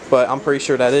 But I'm pretty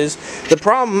sure that is. The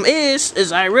problem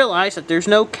is I realize that there's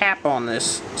no cap on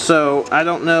this. So I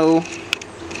don't know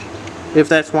if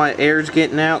that's why air's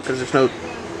getting out, because there's no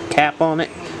cap on it.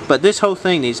 But this whole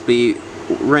thing needs to be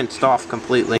rinsed off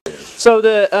completely. So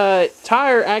the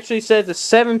tire actually says it's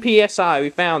 7 PSI. We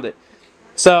found it.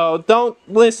 So don't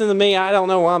listen to me. I don't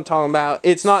know what I'm talking about.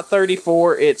 It's not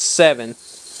 34. It's 7.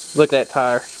 Look at that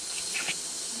tire.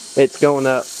 It's going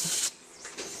up.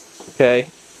 Okay.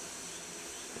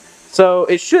 So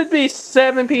it should be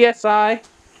 7 PSI.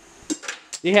 Do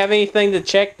you have anything to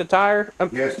check the tire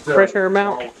pressure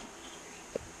amount?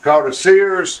 called a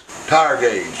Sears tire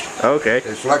gauge. Okay.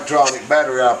 It's electronic,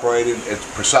 battery operated. It's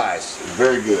precise. It's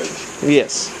very good.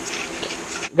 Yes.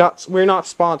 We're not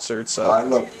sponsored, so. All right,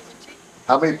 look.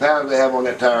 How many pounds do they have on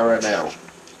that tire right now?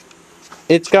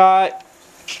 It's got.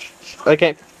 I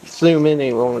can't zoom in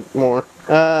any more.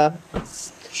 I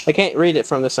can't read it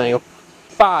from this angle.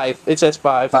 5. It says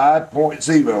 5.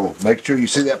 5.0. Make sure you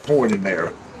see that point in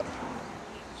there.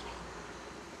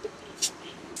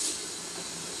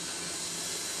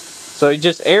 So you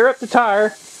just air up the tire.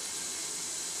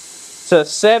 It's a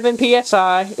 7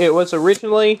 psi. It was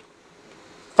originally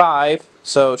 5,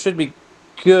 so it should be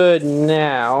good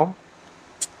now.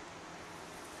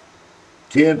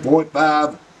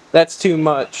 10.5. That's too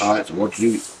much. All right, so once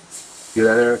you get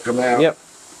that air come out. Yep.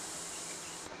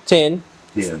 10.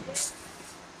 10.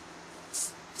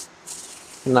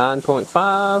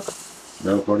 9.5.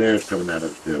 No, cold air's coming out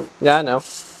of it still. Yeah, I know.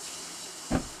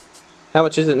 How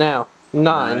much is it now?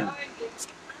 9.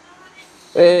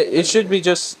 It should be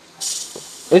just.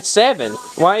 It's 7.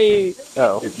 Why?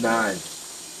 Oh. It's 9.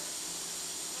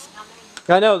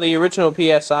 I know the original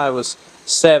PSI was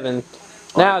 7.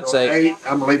 Now it's 8.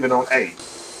 I'm leaving on 8.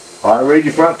 All right, read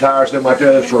your front tires, then my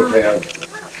other short down.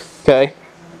 Okay.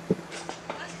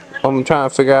 I'm trying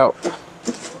to figure out.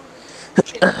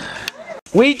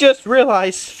 We just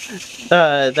realized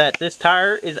that this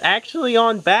tire is actually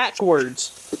on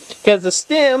backwards. Because the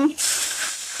stem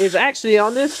is actually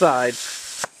on this side.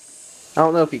 I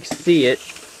don't know if you can see it.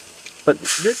 But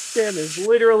this stem is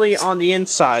literally on the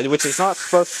inside, which is not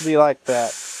supposed to be like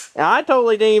that. And I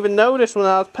totally didn't even notice when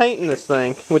I was painting this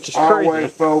thing, which is crazy.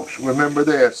 Always, folks, remember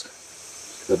this.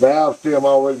 The valve stem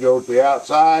always goes to the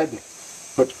outside.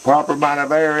 Put the proper amount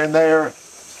of air in there,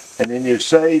 and then you're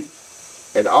safe.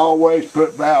 And always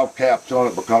put valve caps on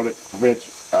it because it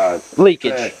prevents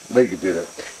leakage. Leakage in it.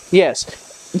 Yes.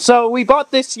 So we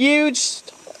bought this huge,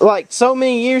 like so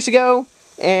many years ago,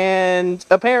 and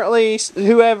apparently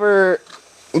whoever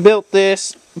built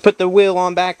this put the wheel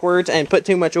on backwards and put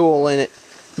too much oil in it,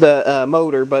 the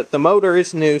motor. But the motor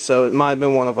is new, so it might have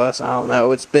been one of us. I don't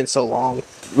know. It's been so long.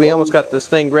 We almost got this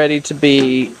thing ready to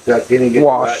be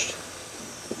washed.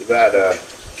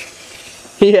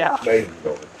 Yeah.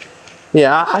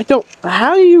 Yeah, I don't.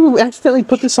 How do you accidentally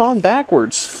put this on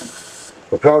backwards?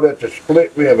 Because it's a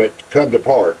split rim, it comes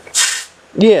apart.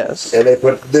 Yes. And they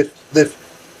put the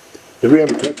rim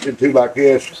tucked into like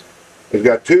this. It's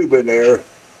got a tube in there,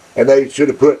 and they should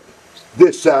have put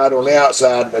this side on the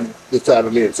outside and this side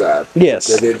on the inside. Yes.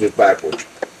 They did just backwards.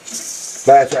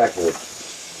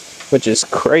 Backwards. Which is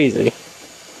crazy.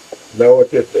 No,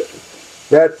 it's just this.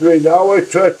 That's the reason. Always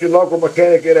trust your local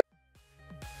mechanic.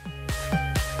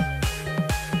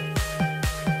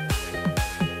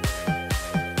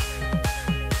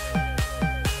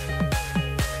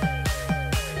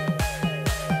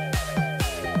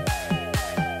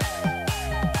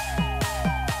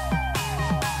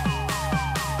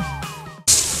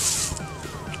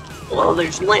 Well,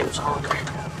 there's lamps on there.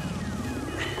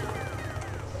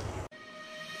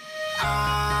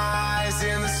 Eyes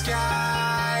in the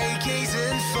sky,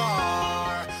 gazing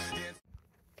far.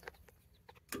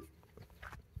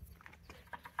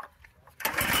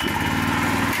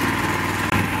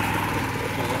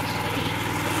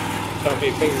 Don't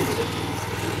be fingers.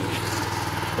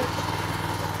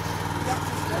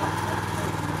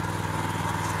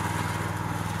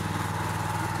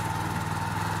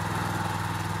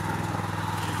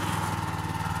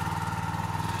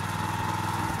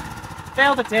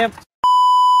 Failed attempt.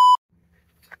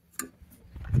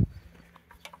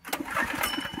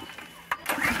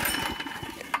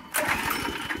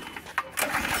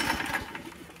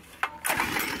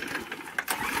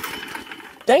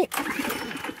 Dang it.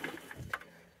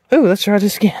 Ooh, let's try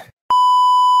this again.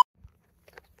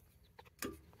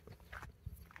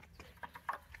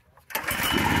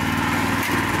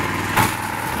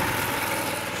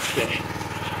 Okay.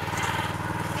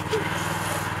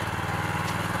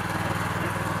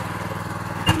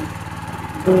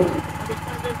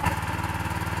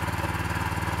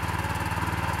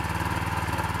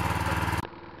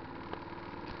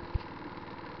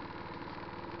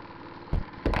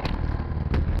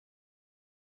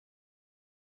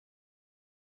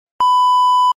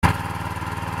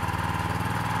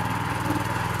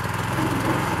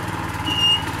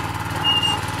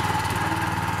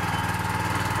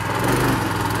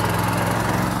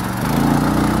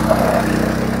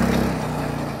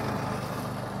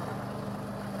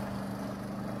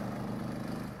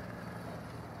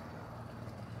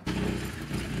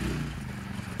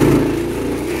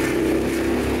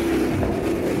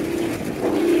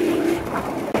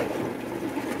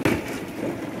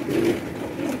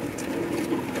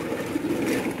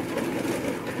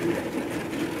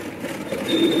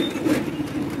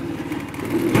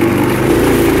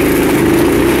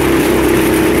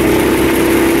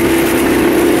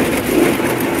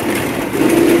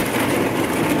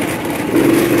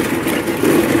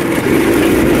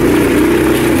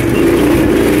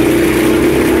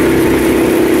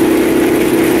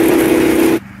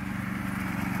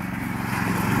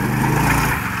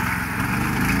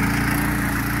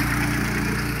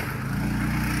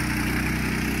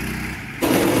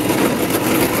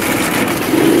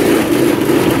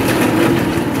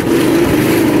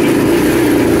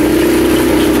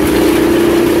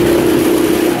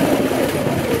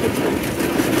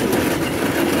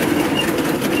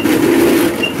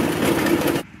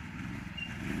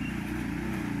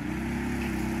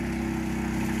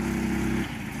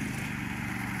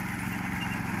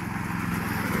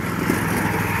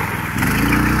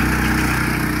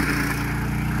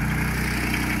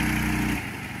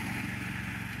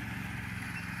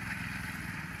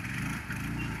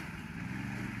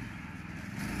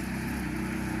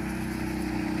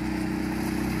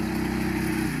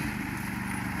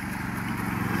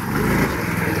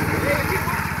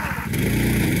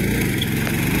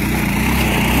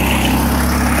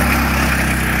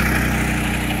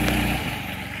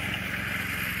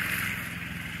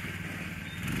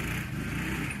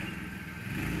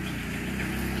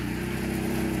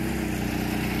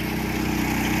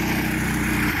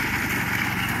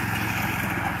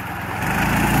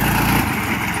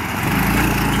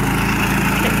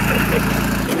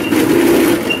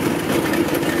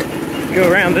 Go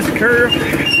around this curve.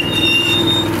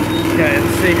 Okay,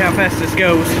 let's see how fast this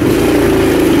goes.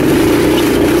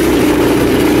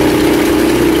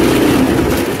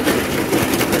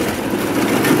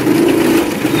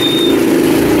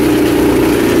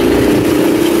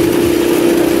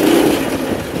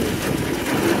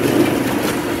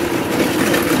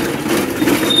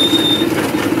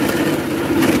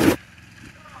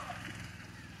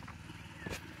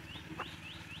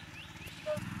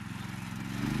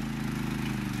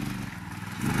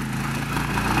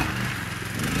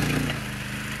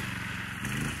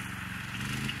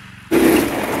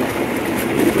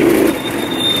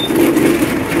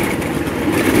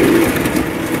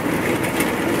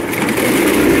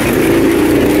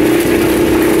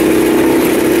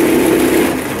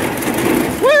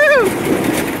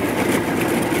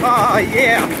 Oh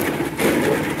yeah,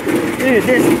 dude,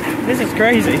 this is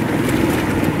crazy.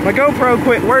 My GoPro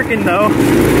quit working though.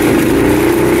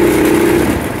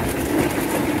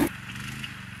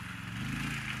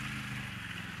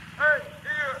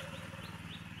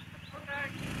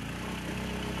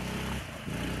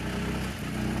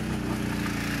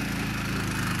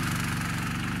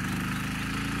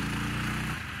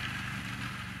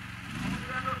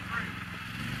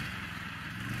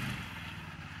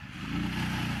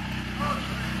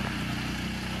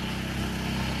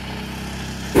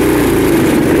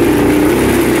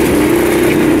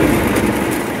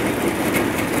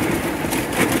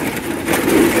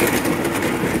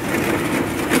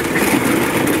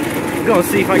 Go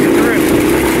see if I can drift.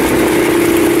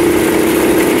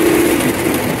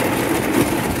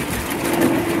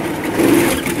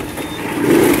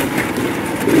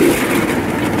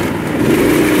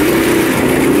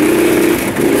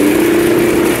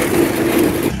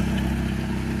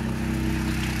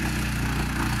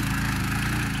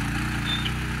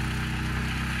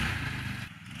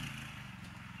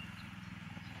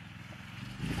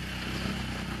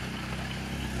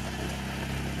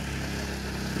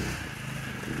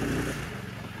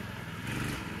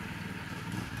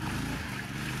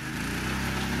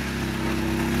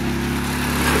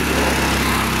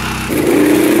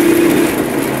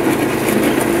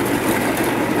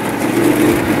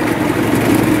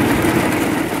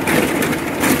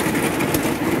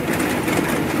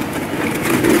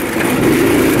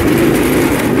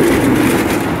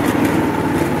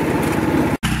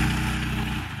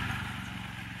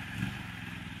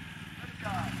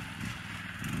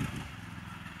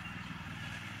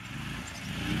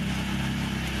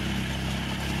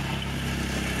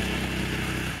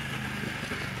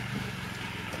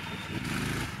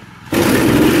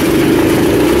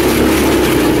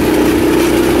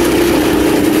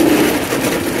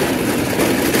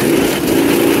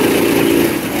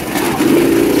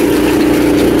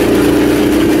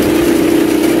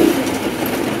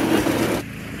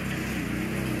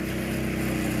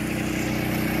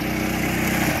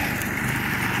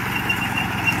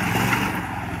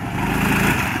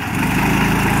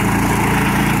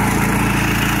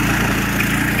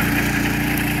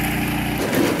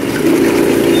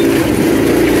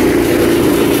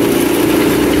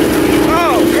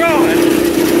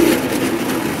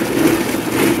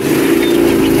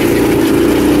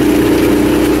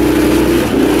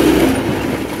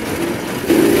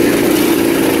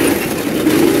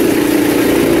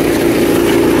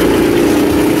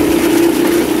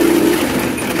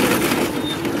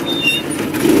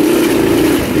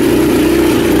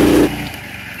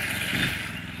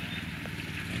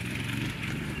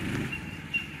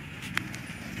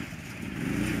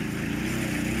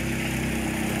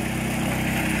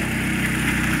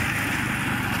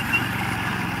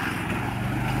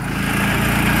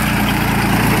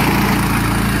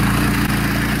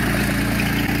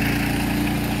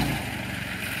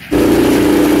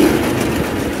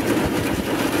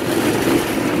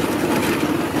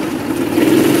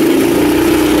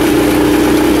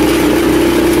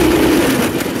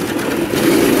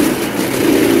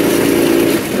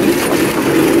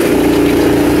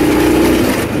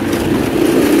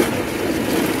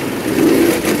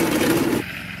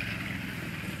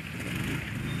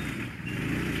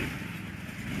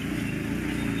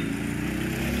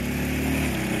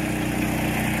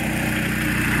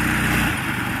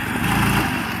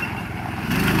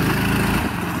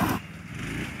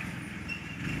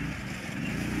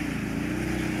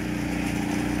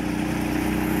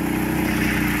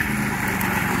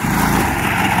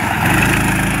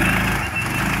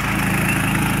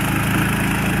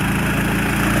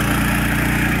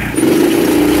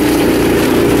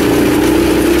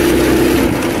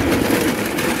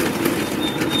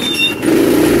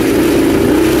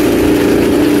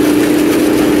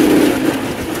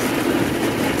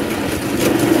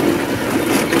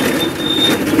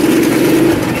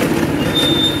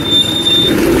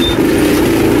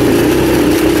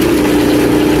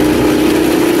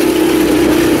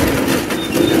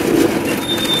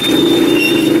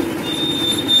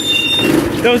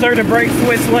 Those are the brakes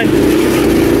whistling.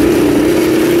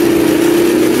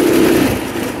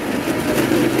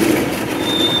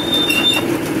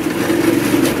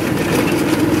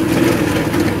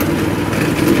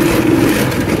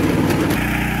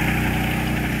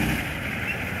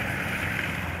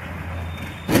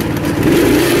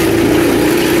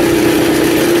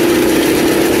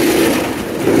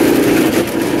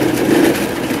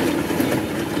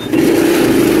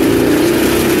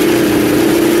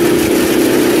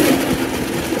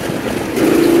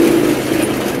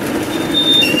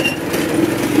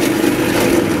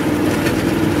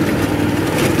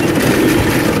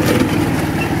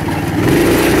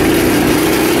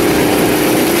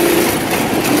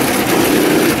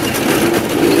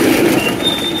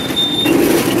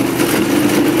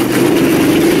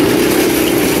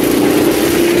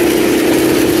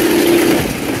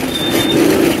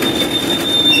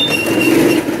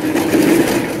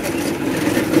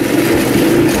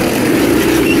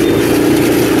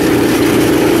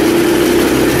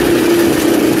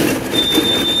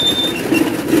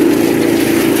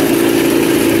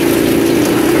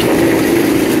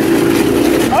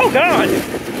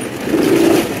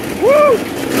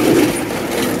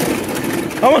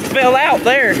 Almost fell out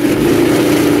there.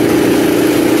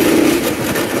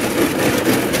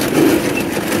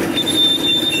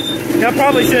 I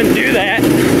probably shouldn't do that.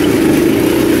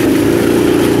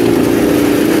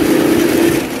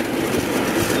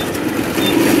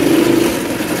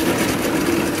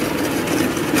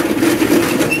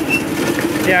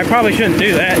 Yeah, I probably shouldn't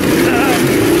do that.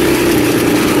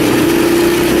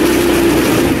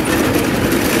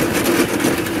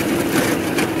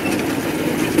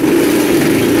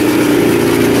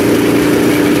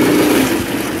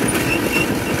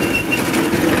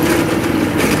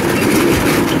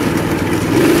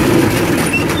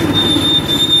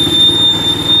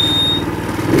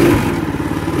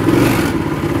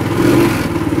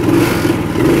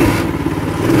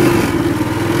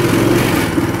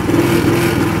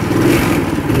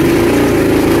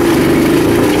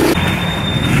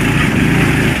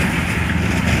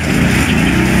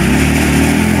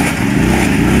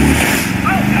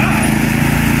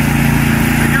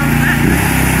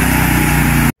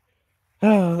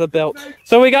 Oh, the belt.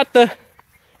 So we got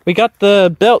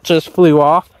the belt just flew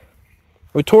off.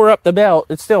 We tore up the belt.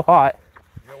 It's still hot.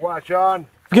 You watch on?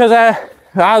 Because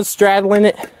I was straddling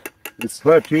it. It's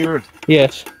clutch here.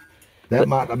 Yes. That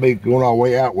might not be going all the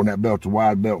way out when that belt's a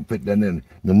wide belt and fit that in.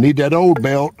 You'll need that old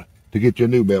belt to get your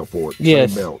new belt for it.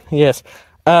 Yes. Same belt. Yes.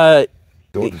 So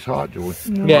it's hot, Joey.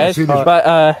 Yeah, it's hot.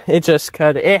 But it just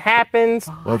cut it. It happens.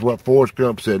 That's what Forrest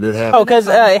Gump said. It happens. Oh, because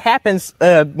it happens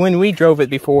when we drove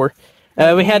it before.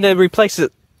 We had to replace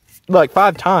it like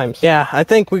 5 times. Yeah, I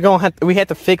think we have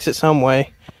to fix it some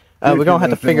way. We're gonna have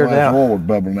to figure it out. Oil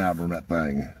bubbling out on that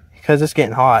thing. Because it's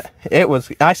getting hot.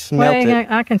 I smelt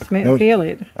it. I can feel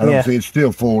it. I don't see it's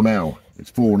still full now. It's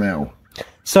full now.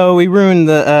 So we ruined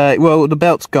the well, the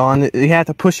belt's gone. You have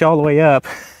to push all the way up.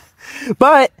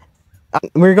 But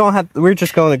we're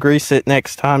just gonna grease it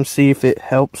next time, see if it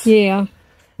helps. Yeah.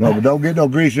 No, but don't get no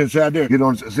grease inside there. Get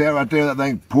on, see that right there? That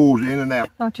thing pulls in and out.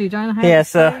 Thought you don't have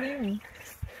yes,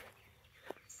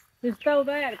 just throw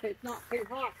that if it's not too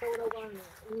hot. Throw it over on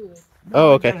the wood.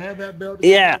 Oh, okay. Have that belt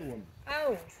Yeah.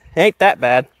 Oh. Ain't that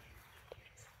bad.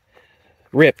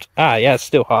 Ripped. Ah, yeah, it's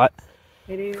still hot.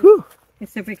 It is. Whew.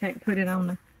 Let's see if we can't put it on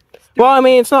the... Well, I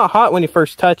mean, it's not hot when you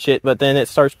first touch it, but then it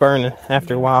starts burning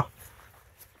after a while.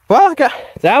 Well, that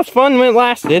was fun when it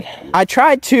lasted. I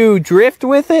tried to drift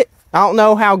with it. I don't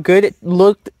know how good it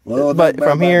looked, but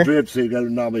from here... Drift, so you got to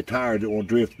not be tired. It won't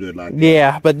drift good like that.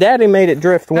 Yeah, but Daddy made it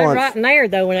drift once. Right in there,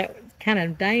 though, when it kind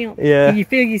of damp. Yeah. Do you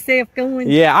feel yourself going?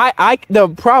 Yeah, the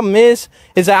problem is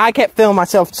that I kept feeling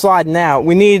myself sliding out.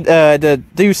 We need to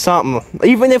do something.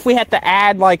 Even if we have to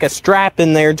add like a strap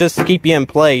in there just to keep you in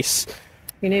place.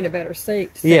 You need a better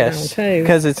seat to sit Yes, on, too.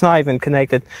 because it's not even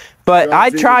connected. But Well,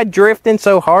 I tried drifting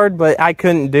so hard, but I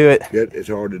couldn't do it. It's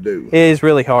hard to do. It is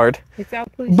really hard. It's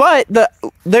out pushing. But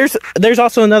there's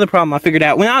also another problem I figured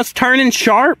out. When I was turning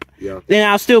sharp, Yeah. and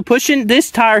I was still pushing, this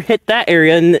tire hit that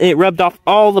area, and it rubbed off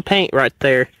all the paint right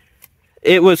there.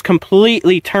 It was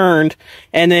completely turned,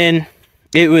 and then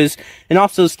and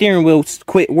also the steering wheel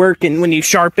quit working when you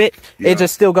sharp it. Yeah. It's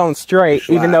just still going straight,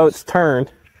 even though it's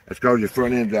turned. That's because your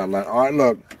front end's out like. All right,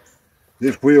 look.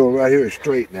 This wheel right here is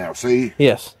straight now. See?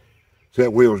 Yes. So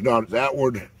that wheel's not, it's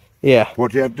outward. Yeah.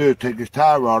 What you have to do is take this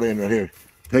tie rod in right here.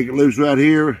 Take it loose right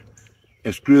here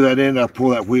and screw that in. I'll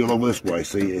pull that wheel over this way.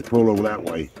 See? It pull over that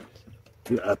way.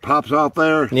 It pops off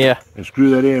there. Yeah. And screw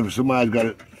that in. Somebody's got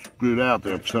it screwed out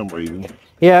there for some reason.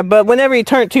 Yeah, but whenever you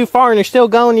turn it too far and you're still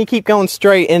going, you keep going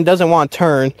straight and it doesn't want to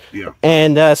turn. Yeah.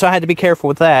 And so I had to be careful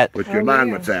with that. But your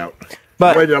alignment's out.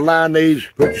 But the way to align these,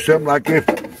 put something like this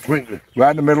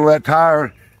right in the middle of that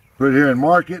tire, put it here and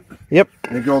mark it. Yep.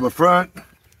 Then go to the front,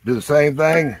 do the same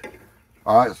thing.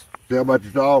 All right, see how much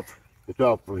it's off? It's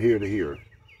off from here to here.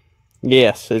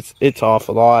 Yes, it's off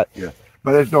a lot. Yeah,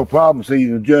 but there's no problem. So you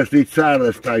can adjust each side of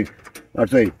this thing. Like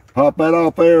I say, pop that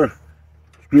off there,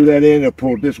 screw that in, and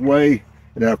pull it this way,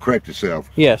 and that'll correct itself.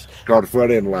 Yes. Start the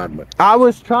front end alignment. I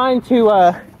was trying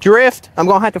to drift. I'm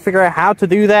gonna have to figure out how to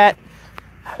do that.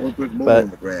 We'll put more on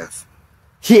the grass.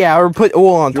 Yeah, or put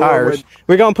oil on tires.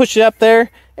 We're gonna push it up there,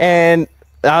 and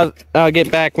I'll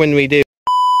get back when we do.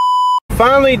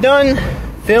 Finally done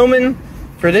filming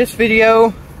for this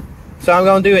video, so I'm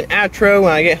gonna do an outro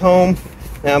when I get home.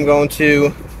 And I'm going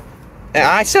to.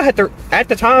 I still had to, at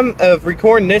the time of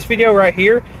recording this video right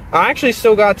here, I actually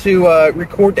still got to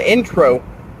record the intro.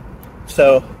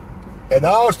 So. And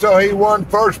also, he won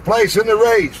first place in the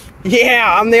race.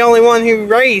 Yeah, I'm the only one who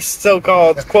raced,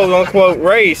 so-called quote-unquote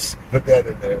race. Put that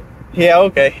in there. Yeah,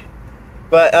 okay.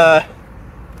 But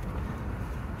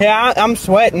yeah, I'm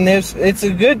sweating. It's a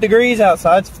good degrees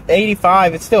outside. It's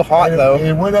 85. It's still hot though.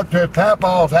 He went up to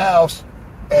Papaw's house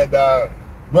and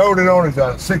rode it on his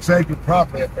 6-acre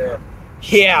property up there.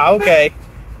 Yeah, okay.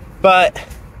 But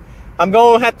I'm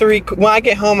going to have to, when I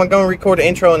get home, I'm going to record the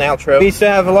intro and outro. We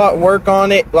still have a lot of work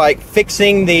on it, like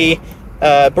fixing the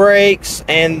brakes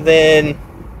and then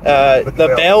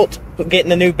the belt,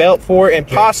 getting a new belt for it, and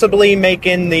possibly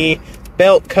making the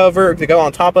belt cover to go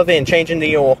on top of it and changing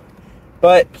the oil.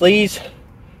 But please,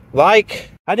 I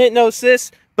didn't notice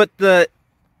this, but the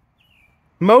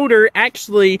motor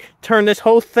actually turned this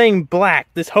whole thing black,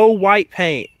 this whole white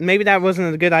paint. Maybe that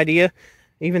wasn't a good idea,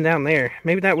 even down there.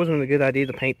 Maybe that wasn't a good idea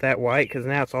to paint that white, because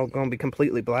now it's all going to be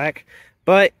completely black.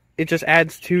 But it just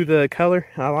adds to the color.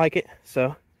 I like it.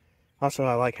 So, also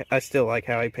I still like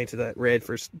how he painted that red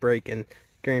for brake and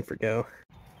green for go.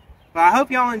 Well, I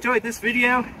hope y'all enjoyed this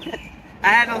video. I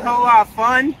had a whole lot of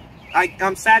fun.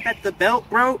 I'm sad that the belt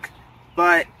broke,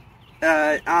 but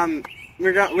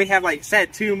we have, like I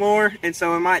said, 2 more, and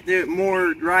so we might do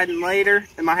more riding later.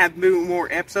 I might have more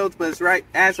episodes, but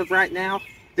as of right now,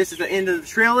 this is the end of the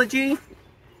trilogy.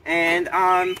 And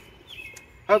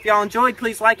hope y'all enjoyed.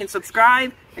 Please like and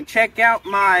subscribe, and check out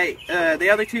my the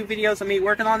other 2 videos of me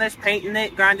working on this, painting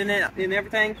it, grinding it, and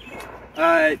everything.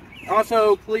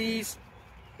 Also, please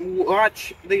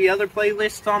watch the other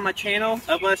playlists on my channel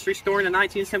of us restoring the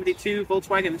 1972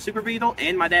 Volkswagen Super Beetle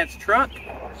and my dad's truck.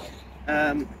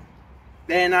 And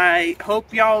I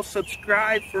hope y'all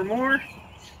subscribe for more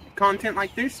content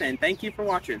like this, and thank you for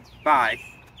watching. Bye.